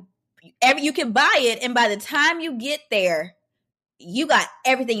that you can buy it. And by the time you get there, you got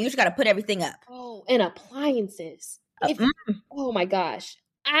everything. You just got to put everything up. Oh, and appliances. Oh my gosh.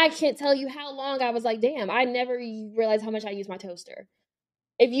 I can't tell you how long I was like, damn, I never realized how much I use my toaster.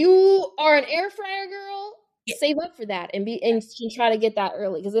 If you are an air fryer girl, save up for that and try to get that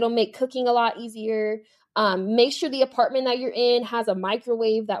early because it'll make cooking a lot easier. Make sure the apartment that you're in has a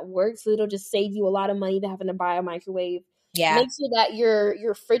microwave that works, so it'll just save you a lot of money to having to buy a microwave. Yeah. Make sure that your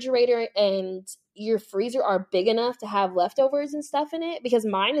refrigerator and your freezer are big enough to have leftovers and stuff in it because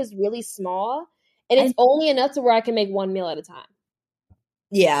mine is really small and it's only enough to where I can make one meal at a time.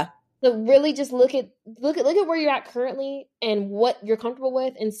 Yeah. So really just look at where you're at currently and what you're comfortable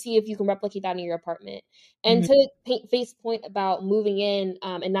with and see if you can replicate that in your apartment. And to Faith's point about moving in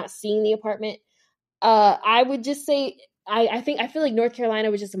and not seeing the apartment, I would just say I feel like North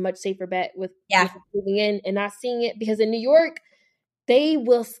Carolina was just a much safer bet with moving in and not seeing it because in New York, they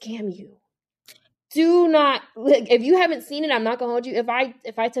will scam you. Do not if you haven't seen it, I'm not gonna hold you. If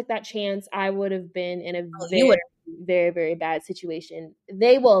I took that chance, I would have been in a very, very bad situation.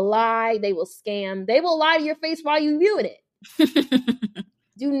 They will lie, they will scam, they will lie to your face while you viewing it.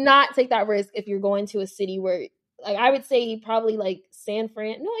 Do not take that risk if you're going to a city where, like, I would say probably like San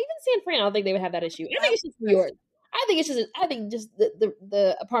Fran. No, even San Fran, I don't think they would have that issue. I think it's just New York. I think just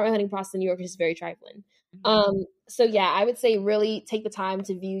the apartment hunting process in New York is just very trifling. So yeah, I would say really take the time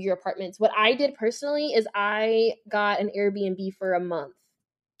to view your apartments. What I did personally is I got an Airbnb for a month.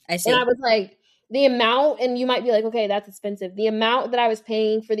 I see. And I was like, the amount, and you might be like, okay, that's expensive. The amount that I was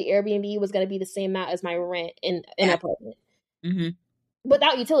paying for the Airbnb was going to be the same amount as my rent in an apartment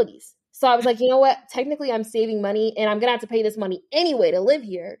without utilities. So I was like, you know what? Technically, I'm saving money, and I'm going to have to pay this money anyway to live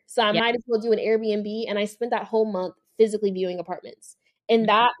here. So I might as well do an Airbnb, and I spent that whole month physically viewing apartments. And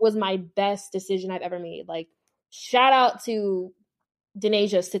that was my best decision I've ever made. Like, shout out to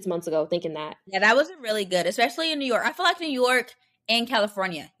Denasia 6 months ago thinking that. Yeah, that was really good, especially in New York. I feel like New York and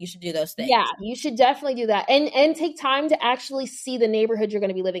California, you should do those things. Yeah, you should definitely do that. And take time to actually see the neighborhood you're going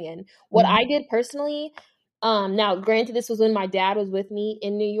to be living in. What I did personally, now granted this was when my dad was with me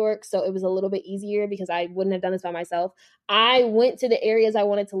in New York, so it was a little bit easier because I wouldn't have done this by myself. I went to the areas I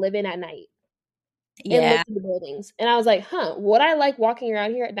wanted to live in at night. And looked at the buildings. And I was like, would I like walking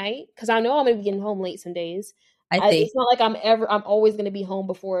around here at night? Because I know I'm going to be getting home late some days. It's not like I'm always going to be home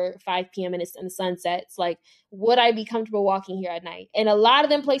before 5 p.m. and the sun sets. Like, would I be comfortable walking here at night? And a lot of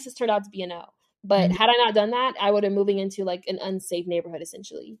them places turned out to be a no. But had I not done that, I would have moving into like an unsafe neighborhood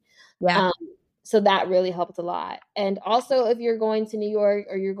essentially. Yeah. So that really helped a lot. And also, if you're going to New York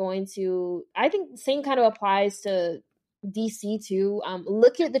or you're going to, I think the same kind of applies to DC too.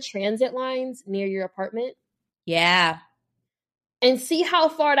 Look at the transit lines near your apartment. Yeah. And see how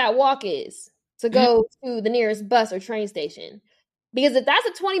far that walk is to go to the nearest bus or train station. Because if that's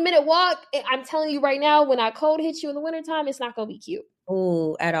a 20-minute walk, I'm telling you right now, when that cold hits you in the wintertime, it's not going to be cute.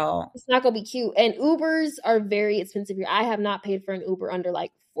 Ooh, at all. It's not going to be cute. And Ubers are very expensive here. I have not paid for an Uber under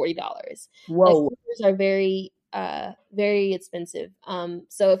like $40. Whoa. Like, Ubers are very very expensive.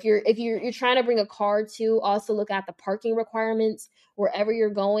 So if you're trying to bring a car too, also look at the parking requirements wherever you're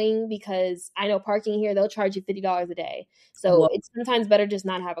going, because I know parking here, they'll charge you $50 a day. So it's sometimes better just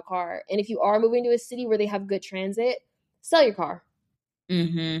not have a car. And if you are moving to a city where they have good transit, sell your car.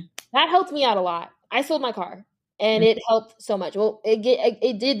 That helped me out a lot. I sold my car and it helped so much. Well, I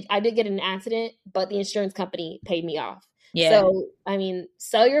did get in an accident, but the insurance company paid me off. Yeah. So, I mean,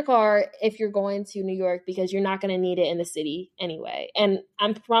 sell your car if you're going to New York, because you're not going to need it in the city anyway. And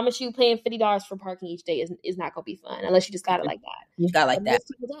I promise you, paying $50 for parking each day is not going to be fun unless you just got it like that. You got like that. Most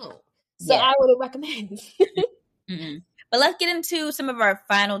people don't. So I would recommend. But let's get into some of our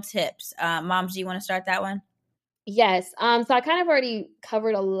final tips. Moms, do you want to start that one? Yes. So I kind of already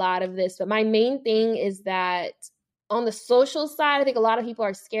covered a lot of this, but my main thing is that on the social side, I think a lot of people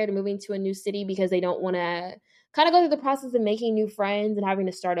are scared of moving to a new city because they don't want to kind of go through the process of making new friends and having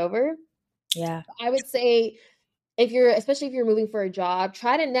to start over. Yeah. I would say especially if you're moving for a job,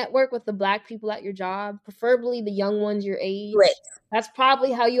 try to network with the Black people at your job, preferably the young ones your age. Right. That's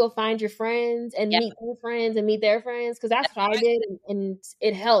probably how you'll find your friends and meet new friends and meet their friends, because that's what I did, and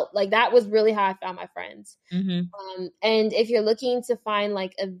it helped. Like, that was really how I found my friends. And if you're looking to find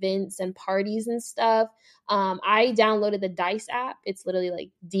like events and parties and stuff, I downloaded the Dice app. It's literally like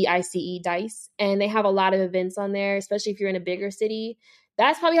DICE, Dice, and they have a lot of events on there, especially if you're in a bigger city.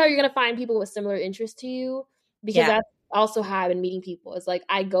 That's probably how you're going to find people with similar interests to you, because that's also how I've been meeting people. It's like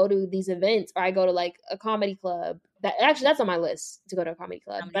I go to these events, or I go to like a comedy club. That's on my list, to go to a comedy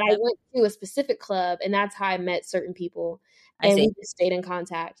club. But I went to a specific club, and that's how I met certain people, and we just stayed in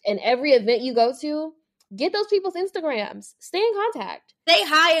contact. And every event you go to, get those people's Instagrams. Stay in contact. Say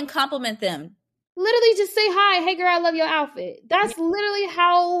hi and compliment them. Literally just say hi. Hey girl, I love your outfit. That's literally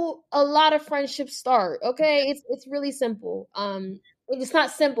how a lot of friendships start. Okay. It's really simple. It's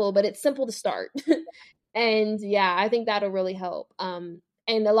not simple, but it's simple to start. And yeah, I think that'll really help.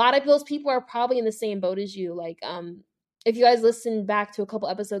 And a lot of those people are probably in the same boat as you. Like, if you guys listen back to a couple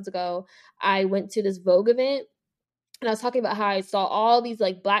episodes ago, I went to this Vogue event, and I was talking about how I saw all these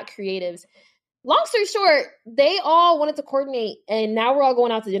like Black creatives. Long story short, they all wanted to coordinate, and now we're all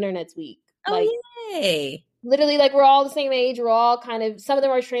going out to dinner next week. Oh, like, yay. Literally, like, we're all the same age. We're all kind of, some of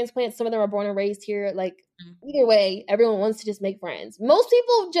them are transplants, some of them are born and raised here. Like, either way, everyone wants to just make friends. Most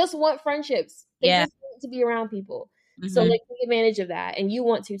people just want friendships. They just want to be around people. So, like, take advantage of that. And you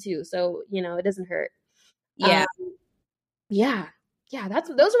want to, too. So, it doesn't hurt. Yeah. Yeah,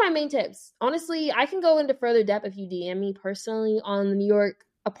 those are my main tips. Honestly, I can go into further depth if you DM me personally on the New York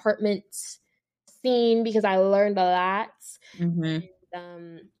apartment scene, because I learned a lot. And,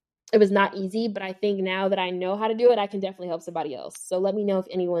 it was not easy, but I think now that I know how to do it, I can definitely help somebody else. So let me know if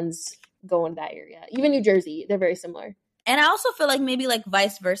anyone's going to that area. Even New Jersey, they're very similar. And I also feel like maybe like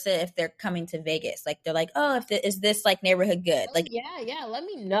vice versa, if they're coming to Vegas, like they're like, oh, is this like neighborhood good? Like, yeah. Let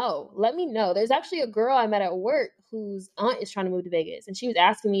me know. There's actually a girl I met at work whose aunt is trying to move to Vegas, and she was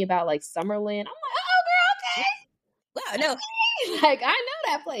asking me about like Summerlin. I'm like, oh, girl, okay. Wow, no. Like, I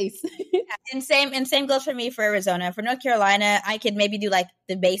know that place. And same goes for me for Arizona. For North Carolina, I could maybe do like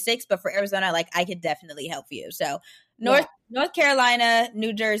the basics, but for Arizona, like I could definitely help you. So North Carolina,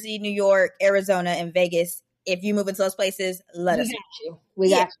 New Jersey, New York, Arizona, and Vegas. If you move into those places, let us know.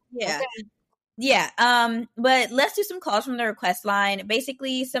 We got you. Yeah. Okay. Yeah. But let's do some calls from the request line.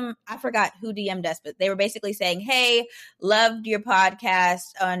 Basically, I forgot who DM'd us, but they were basically saying, hey, loved your podcast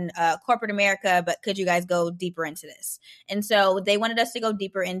on corporate America, but could you guys go deeper into this? And so they wanted us to go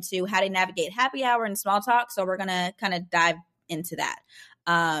deeper into how to navigate happy hour and small talk. So we're going to kind of dive into that.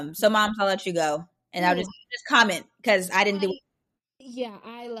 So moms, I'll let you go, and I'll just comment, because I didn't do it. Yeah,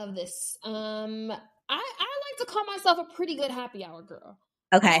 I love this. I like to call myself a pretty good happy hour girl.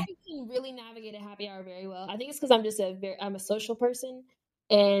 Okay. I can really navigate a happy hour very well. I think it's because I'm just I'm a social person.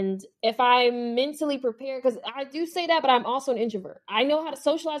 And if I'm mentally prepared, because I do say that, but I'm also an introvert. I know how to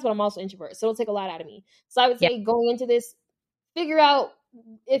socialize, but I'm also an introvert. So it'll take a lot out of me. So I would say going into this, figure out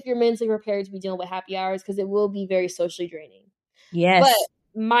if you're mentally prepared to be dealing with happy hours, because it will be very socially draining. Yes.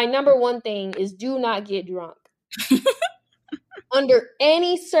 But my number one thing is, do not get drunk. Under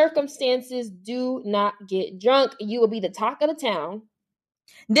any circumstances, do not get drunk. You will be the talk of the town.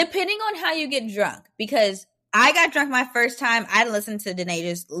 Depending on how you get drunk, because I got drunk my first time. I listened to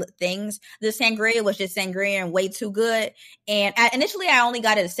Denaja's things. The sangria was just sangria and way too good. And initially, I only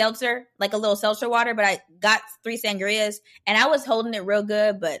got it a seltzer, like a little seltzer water, but I got 3 sangrias, and I was holding it real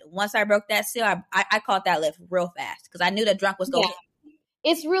good. But once I broke that seal, I caught that lift real fast because I knew that drunk was going. Yeah.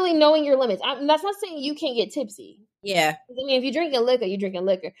 It's really knowing your limits. That's not saying you can't get tipsy. Yeah. I mean, if you're drinking liquor, you're drinking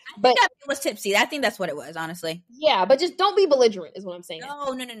liquor. But it was tipsy. I think that's what it was, honestly. Yeah, but just don't be belligerent is what I'm saying.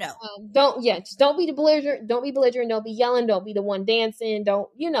 No. Just don't be belligerent. Don't be belligerent. Don't be yelling. Don't be the one dancing. Don't,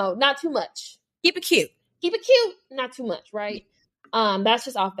 not too much. Keep it cute. Not too much, right? That's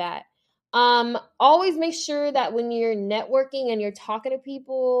just off bat. Always make sure that when you're networking and you're talking to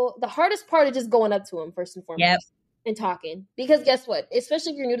people, the hardest part is just going up to them first and foremost and talking. Because guess what?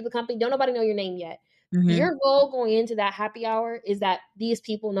 Especially if you're new to the company, don't nobody know your name yet. Mm-hmm. Your goal going into that happy hour is that these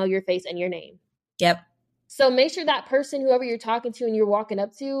people know your face and your name. Yep. So make sure that person, whoever you're talking to and you're walking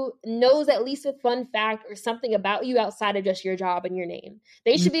up to, knows at least a fun fact or something about you outside of just your job and your name.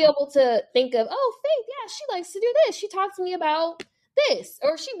 They should be able to think of, oh, Faith, yeah, she likes to do this. She talked to me about this,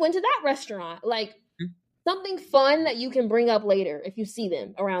 or she went to that restaurant. Like something fun that you can bring up later if you see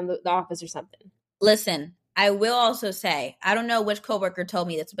them around the office or something. Listen, I will also say, I don't know which coworker told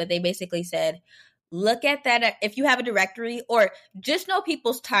me this, but they basically said, look at that. If you have a directory, or just know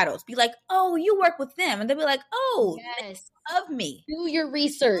people's titles, be like, oh, you work with them. And they'll be like, oh, yes, of me. Do your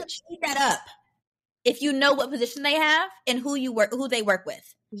research. Keep that up. If you know what position they have and who they work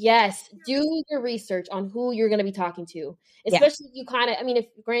with. Yes. Do your research on who you're going to be talking to. Especially if you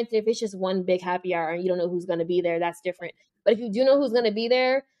if it's just one big happy hour and you don't know who's going to be there, that's different. But if you do know who's going to be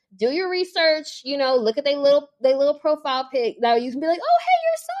there, do your research, look at their little profile pic. Now you can be like, oh, hey,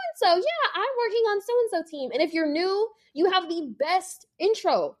 you're so-and-so. Yeah, I'm working on so-and-so team. And if you're new, you have the best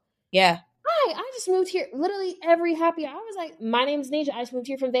intro. Yeah. Hi, I just moved here. Literally every happy hour, I was like, my name is Nasia. I just moved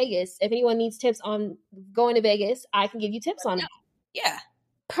here from Vegas. If anyone needs tips on going to Vegas, I can give you tips on it. Yeah.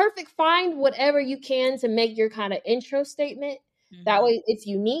 Perfect. Find whatever you can to make your kind of intro statement. Mm-hmm. That way it's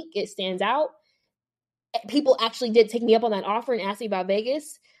unique. It stands out. People actually did take me up on that offer and ask me about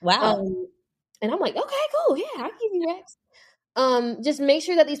Vegas. Wow. And I'm like, okay, cool. Yeah, I'll give you Rex. Just make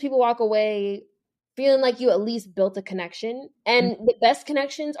sure that these people walk away feeling like you at least built a connection. And the best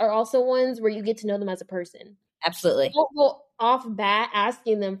connections are also ones where you get to know them as a person. Absolutely. Don't go off bat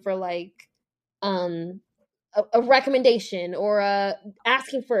asking them for like a recommendation or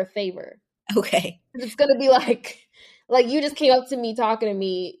asking for a favor. Okay. It's going to be like you just came up to me talking to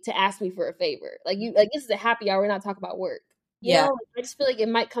me to ask me for a favor. Like this is a happy hour. We're not talking about work. You know? I just feel like it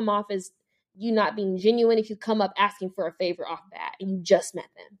might come off as you not being genuine if you come up asking for a favor off bat and you just met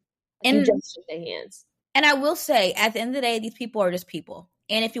them and you just shook their hands. And I will say, at the end of the day, these people are just people.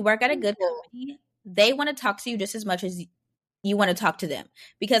 And if you work at a good company, they want to talk to you just as much as you want to talk to them.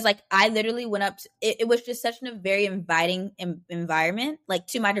 Because I literally went up it was just such a very inviting environment.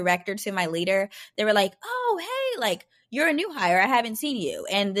 To my director, to my leader, they were like, oh, hey, you're a new hire. I haven't seen you.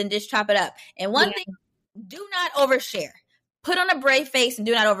 And then just chop it up. And one thing, do not overshare. Put on a brave face and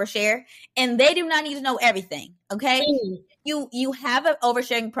do not overshare. And they do not need to know everything. Okay. You have an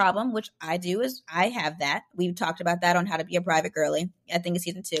oversharing problem, which I do. I have that. We've talked about that on How to Be a Private Girly. I think it's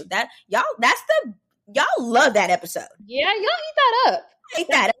season 2. Y'all love that episode. Yeah, y'all eat that up. I eat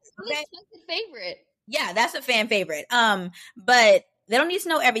that. That's a favorite. Yeah, that's a fan favorite. But they don't need to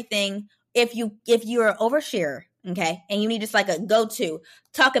know everything. If you're an oversharer, okay, and you need just a go-to,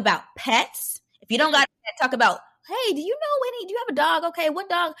 talk about pets. If you don't got to talk about, hey, do you have a dog? Okay, what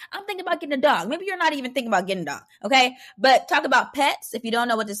dog? I'm thinking about getting a dog. Maybe you're not even thinking about getting a dog, okay? But talk about pets if you don't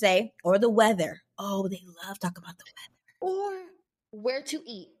know what to say, or the weather. Oh, they love talking about the weather. Or where to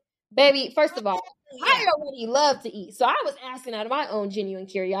eat. Baby, first of all, I already love to eat. So I was asking out of my own genuine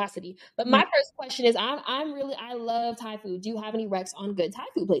curiosity. But my first question is, I love Thai food. Do you have any recs on good Thai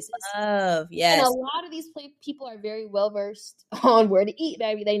food places? Yes. And a lot of these people are very well-versed on where to eat,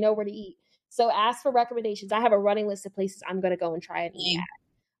 baby. They know where to eat. So ask for recommendations. I have a running list of places I'm going to go and try and eat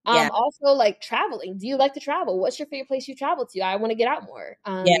at. Also, traveling. Do you like to travel? What's your favorite place you travel to? I want to get out more.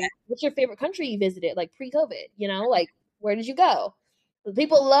 What's your favorite country you visited, pre-COVID? Where did you go?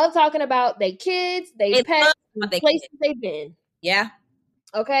 People love talking about their kids, their pets, places they've been. Yeah.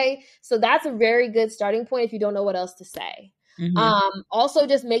 Okay. So that's a very good starting point if you don't know what else to say. Mm-hmm. Also,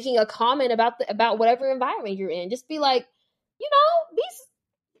 just making a comment about whatever environment you're in. Just be like,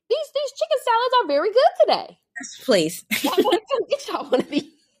 these chicken salads are very good today. Please. I'm gonna come get y'all one of these.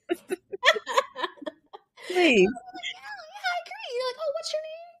 Please. Yeah, I agree. You're like, oh, what's your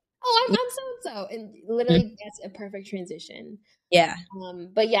name? Oh, I'm so-and-so. No, and literally that's a perfect transition. Yeah.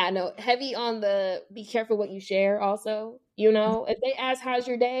 But yeah, no, heavy on the be careful what you share also. You know, if they ask how's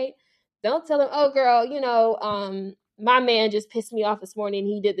your day, don't tell them, oh girl, my man just pissed me off this morning.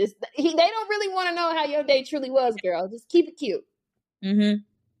 He did this. They don't really want to know how your day truly was, girl. Just keep it cute. Mm-hmm.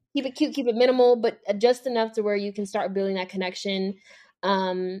 Keep it cute, keep it minimal, but just enough to where you can start building that connection.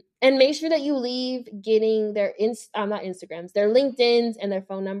 And make sure that you leave getting their not Instagrams, their LinkedIns and their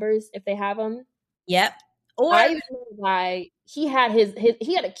phone numbers if they have them. Yep. Or I even know a guy, he had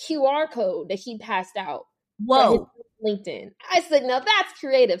he had a QR code that he passed out. Whoa. LinkedIn. I said, no, that's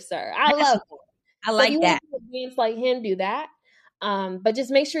creative, sir. I love it. I like that. Advanced like him, do that. But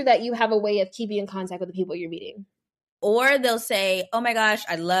just make sure that you have a way of keeping in contact with the people you're meeting. Or they'll say, oh my gosh,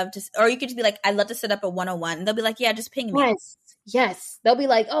 I'd love to, or you could just be like, I'd love to set up a 101. And they'll be like, yeah, just ping me. Yes. They'll be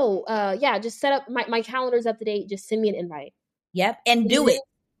like, oh, yeah, just set up, my calendar's up to date. Just send me an invite. Yep. And do it.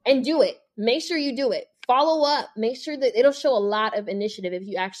 And do it. Make sure you do it. Follow up. Make sure that it'll show a lot of initiative if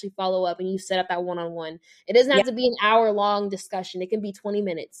you actually follow up and you set up that one-on-one. It doesn't have to be an hour-long discussion. It can be 20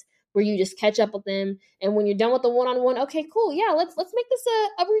 minutes where you just catch up with them. And when you're done with the one-on-one, okay, cool. Yeah, let's make this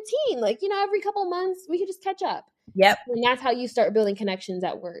a routine. Like, every couple of months, we could just catch up. Yep. And that's how you start building connections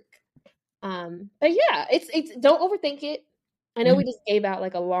at work. But yeah, it's don't overthink it. I know we just gave out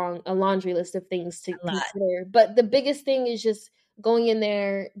like a laundry list of things to consider, but the biggest thing is just going in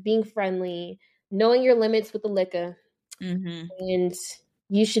there, being friendly, knowing your limits with the liquor, and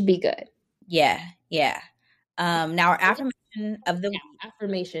you should be good. Yeah. Now our affirmation of the week.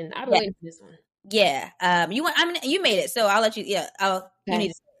 Affirmation. I've been waiting for this one. Yeah. You made it, so I'll let you. Yeah. You need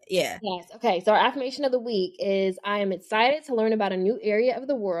to. Yeah. Yes. Okay. So our affirmation of the week is: I am excited to learn about a new area of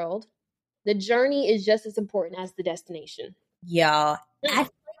the world. The journey is just as important as the destination. Y'all, I feel like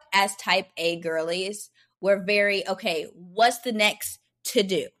as type A girlies, we're very, okay, what's the next to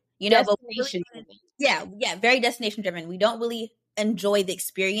do? Destination driven. Yeah, very destination driven. We don't really enjoy the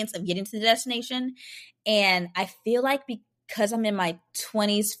experience of getting to the destination. And I feel like because I'm in my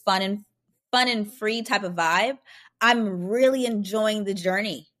 20s, fun and free type of vibe, I'm really enjoying the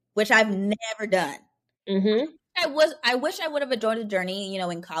journey, which I've never done. I wish I would have enjoyed the journey,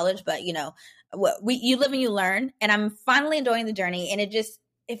 in college, but you live and you learn, and I'm finally enjoying the journey, and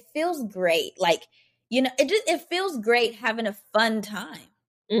it feels great. Like, it feels great having a fun time.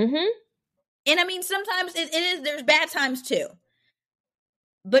 And I mean, sometimes it is, there's bad times too,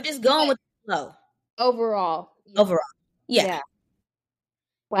 but just going with the flow. Overall. Yeah.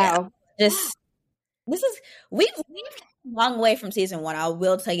 Wow. Yeah. We've a long way from season 1. I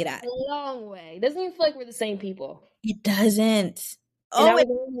will tell you that. A long way. It doesn't even feel like we're the same people. It doesn't.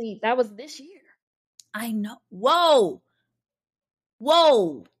 That was this year. I know. Whoa.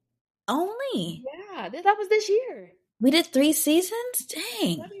 Only. Yeah, that was this year. We did 3 seasons?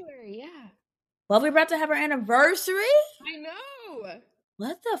 Dang. February, yeah. Well, we're about to have our anniversary? I know.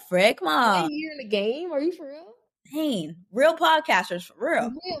 What the frick, Mom? A year in the game? Are you for real? Dang. Real podcasters, for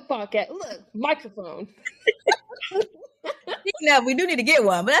real. Real podcast. Look, microphone. We do need to get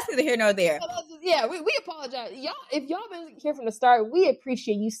one, but that's neither here nor there. Yeah, we apologize. Y'all, if y'all been here from the start, we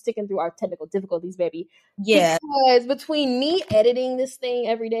appreciate you sticking through our technical difficulties, baby. Yeah. Because between me editing this thing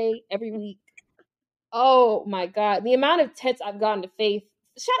every day, every week, oh my God, the amount of texts I've gotten to Faith,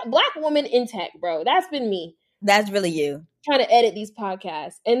 shout out, Black woman in tech, bro. That's been me. That's really you. Trying to edit these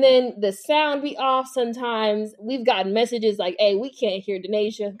podcasts. And then the sound be off sometimes. We've gotten messages like, hey, we can't hear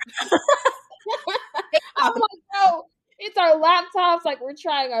Denasia. I'm like, no, it's our laptops. Like, we're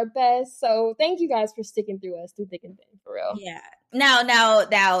trying our best. So thank you guys for sticking through us through thick and thin, for real. Yeah.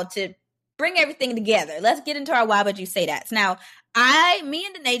 Now to bring everything together, let's get into our why would you say that. Now, me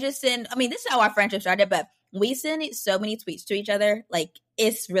and Denasia this is how our friendship started, but we send so many tweets to each other. Like,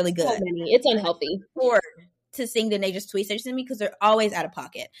 it's really good. So many. It's unhealthy. Or to sing Denasia's tweets they send me because they're always out of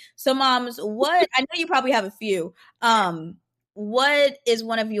pocket. So, moms, I know you probably have a few. What is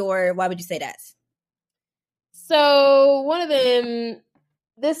one of your why would you say that? So one of them,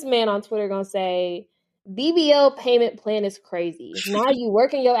 this man on Twitter gonna say, BBL payment plan is crazy. Now you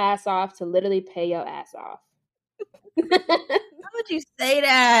working your ass off to literally pay your ass off. How would you say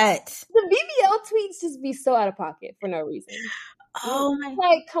that? The BBL tweets just be so out of pocket for no reason. Oh my!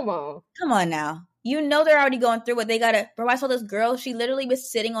 Like, come on now. They're already going through what they gotta. Bro, I saw this girl. She literally was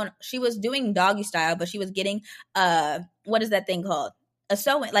she was doing doggy style, but she was getting what is that thing called? A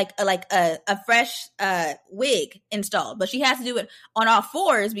sewing, like a fresh wig installed, but she has to do it on all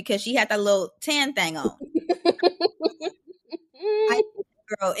 4s because she had that little tan thing on.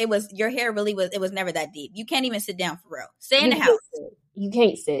 Girl, your hair really was. It was never that deep. You can't even sit down for real. Stay in the house. You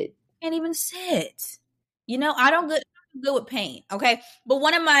can't sit. Can't even sit. I don't good with pain. Okay, but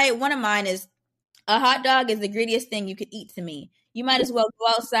one of mine is A hot dog is the greediest thing you could eat to me. You might as well go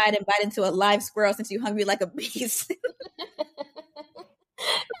outside and bite into a live squirrel since you're hungry like a beast.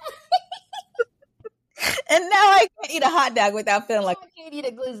 And now I can't eat a hot dog without feeling like I can't eat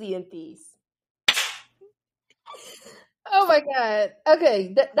a glizzy in peace. Oh my god.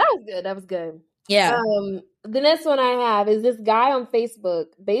 Okay, that was good. That was good. yeah. The next one I have is this guy on Facebook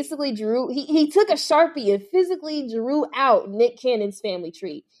basically drew. He took a Sharpie and physically drew out Nick Cannon's family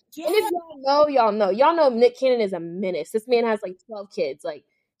tree. Yeah. And if y'all know Nick Cannon is a menace. This man has like 12 kids. Like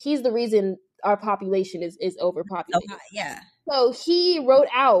he's the reason our population is overpopulated. Yeah. So he wrote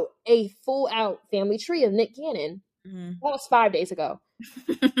out a full out family tree of Nick Cannon. Mhm. That was 5 days ago.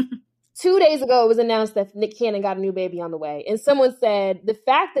 2 days ago, it was announced that Nick Cannon got a new baby on the way. And someone said, the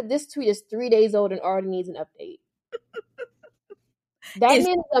fact that this tweet is 3 days old and already needs an update. That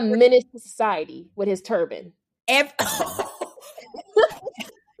man is a menace to society with his turban. Every-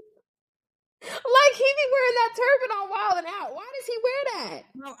 Like, he be wearing that turban on Wild and Out. Why does he wear that?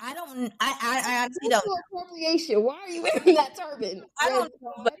 No, I don't. I honestly don't. Appropriation. Why are you wearing that turban? I don't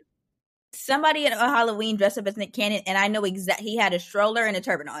know, but somebody at a Halloween dressed up as Nick Cannon, and I know exactly he had a stroller and a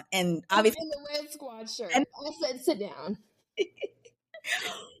turban on, and obviously in the Red Squad shirt. I said, sit down,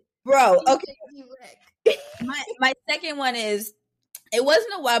 bro. Okay, my second one is, it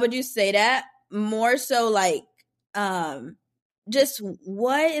wasn't a why would you say that, more so like just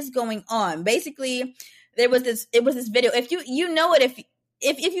what is going on. Basically, it was this video. If you know it,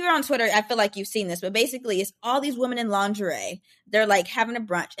 if you're on Twitter, I feel like you've seen this, but basically it's all these women in lingerie. They're like having a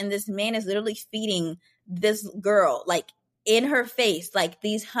brunch, and this man is literally feeding this girl like in her face like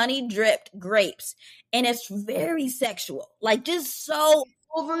these honey dripped grapes, and it's very sexual, like just so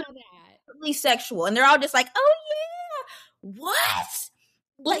overly sexual, and they're all just like, oh yeah, what?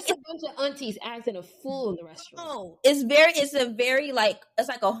 Like a bunch of aunties acting a fool in the restaurant. Oh, it's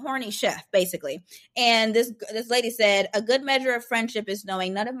like a horny chef basically. And this lady said, a good measure of friendship is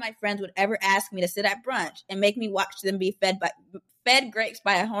knowing none of my friends would ever ask me to sit at brunch and make me watch them be fed grapes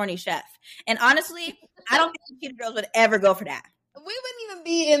by a horny chef. And honestly, I don't think cute girls would ever go for that. We wouldn't even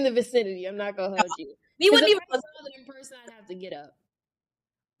be in the vicinity. I'm not gonna hold you. We wouldn't even saw that in person. I'd have to get up.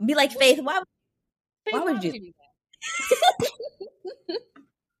 Be like, Faith, why would you do that?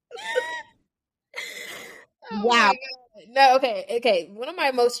 Wow. No, okay. One of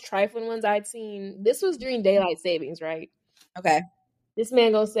my most trifling ones I'd seen, this was during daylight savings, right? Okay. This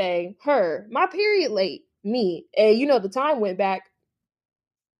man gonna say, her, my period late. Me. And you know the time went back.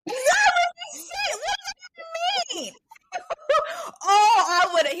 What does that mean?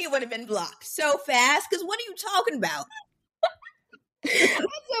 Oh, he would have been blocked so fast, because what are you talking about? I said blaming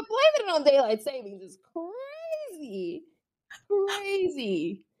it on daylight savings is crazy.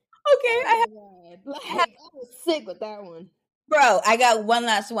 Crazy. Okay, I was sick with that one. Bro, I got one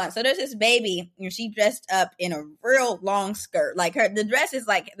last one. So there's this baby, and she dressed up in a real long skirt. Like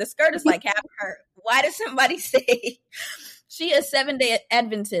the skirt is like half her. Why does somebody say she a 7-day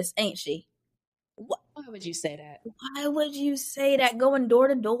Adventist, ain't she? Why would you say that? Why would you say that? Going door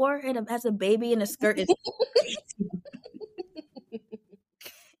to door as a baby in a skirt is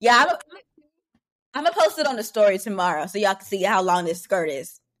Yeah, I'm gonna post it on the story tomorrow so y'all can see how long this skirt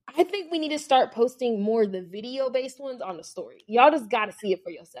is. I think we need to start posting more of the video-based ones on the story. Y'all just gotta see it for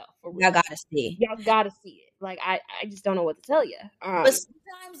yourself. Y'all gotta see. Y'all gotta see it. Like I just don't know what to tell you. But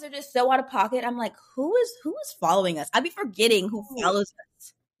sometimes they're just so out of pocket. I'm like, who is following us? I'd be forgetting who follows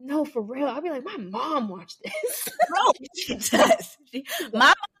us. No, for real. I'd be like, my mom watched this. No, she does. My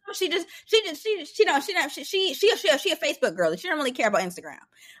mom, she a Facebook girl. She don't really care about Instagram.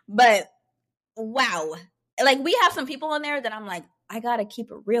 But wow, like we have some people on there that I'm like, I gotta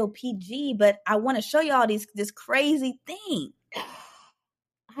keep it real PG, but I want to show y'all this crazy thing.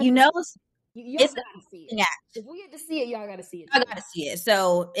 You know, y'all gotta see it. Yeah. If we get to see it, y'all gotta see it. I gotta see it.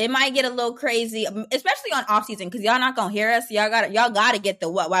 So it might get a little crazy, especially on off season, because y'all not gonna hear us. Y'all gotta get the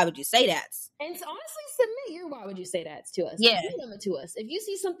what? Why would you say that? And so honestly, submit your why would you say that to us? Yeah, send it to us. If you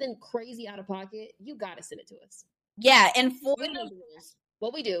see something crazy out of pocket, you gotta send it to us. Yeah, and for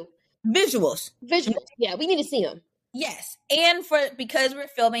what we do, visuals. Yeah, we need to see them. Yes, and because we're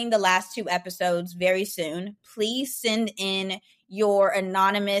filming the last 2 episodes very soon, please send in your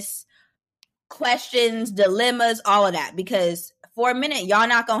anonymous questions, dilemmas, all of that, because for a minute y'all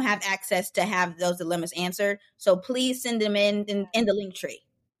not gonna have access to have those dilemmas answered. So please send them in the link tree.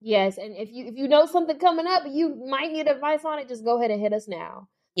 Yes, and if you know something coming up, you might need advice on it. Just go ahead and hit us now.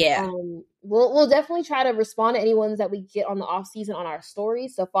 Yeah, we'll definitely try to respond to any ones that we get on the off season on our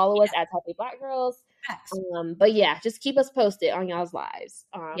stories. So follow us at Happy Black Girls. But yeah, just keep us posted on y'all's lives.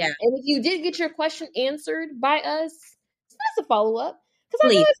 And if you did get your question answered by us, send us a follow up. Because I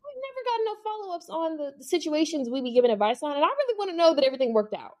realize we've never gotten no follow-ups on the situations we be giving advice on, and I really want to know that everything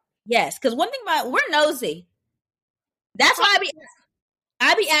worked out. Yes, because one thing about, we're nosy. That's why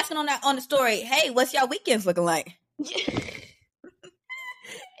I be asking on the story, hey, what's y'all weekends looking like?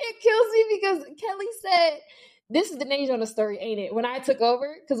 It kills me because Kelly said, this is the name on the story, ain't it? When I took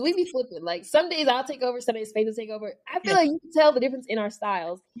over, because we be flipping. Like, some days I'll take over, some days Faith will take over. I feel like you can tell the difference in our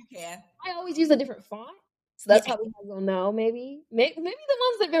styles. You can. I always use a different font, so that's how we will know. Maybe the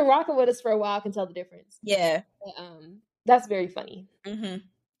ones that been rocking with us for a while can tell the difference. Yeah, but, that's very funny. Mm-hmm.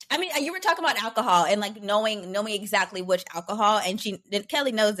 I mean, you were talking about alcohol and like knowing exactly which alcohol, and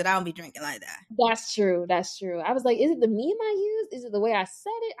Kelly knows that I don't be drinking like that. That's true. That's true. I was like, is it the meme I used? Is it the way I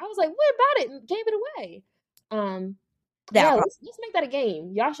said it? I was like, what about it? And gave it away. Yeah, let's make that a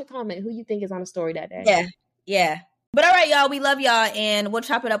game. Y'all should comment who you think is on a story that day. Yeah. But all right, y'all, we love y'all, and we'll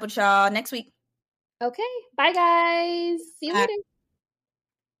chop it up with y'all next week. Okay. Bye, guys. See you later.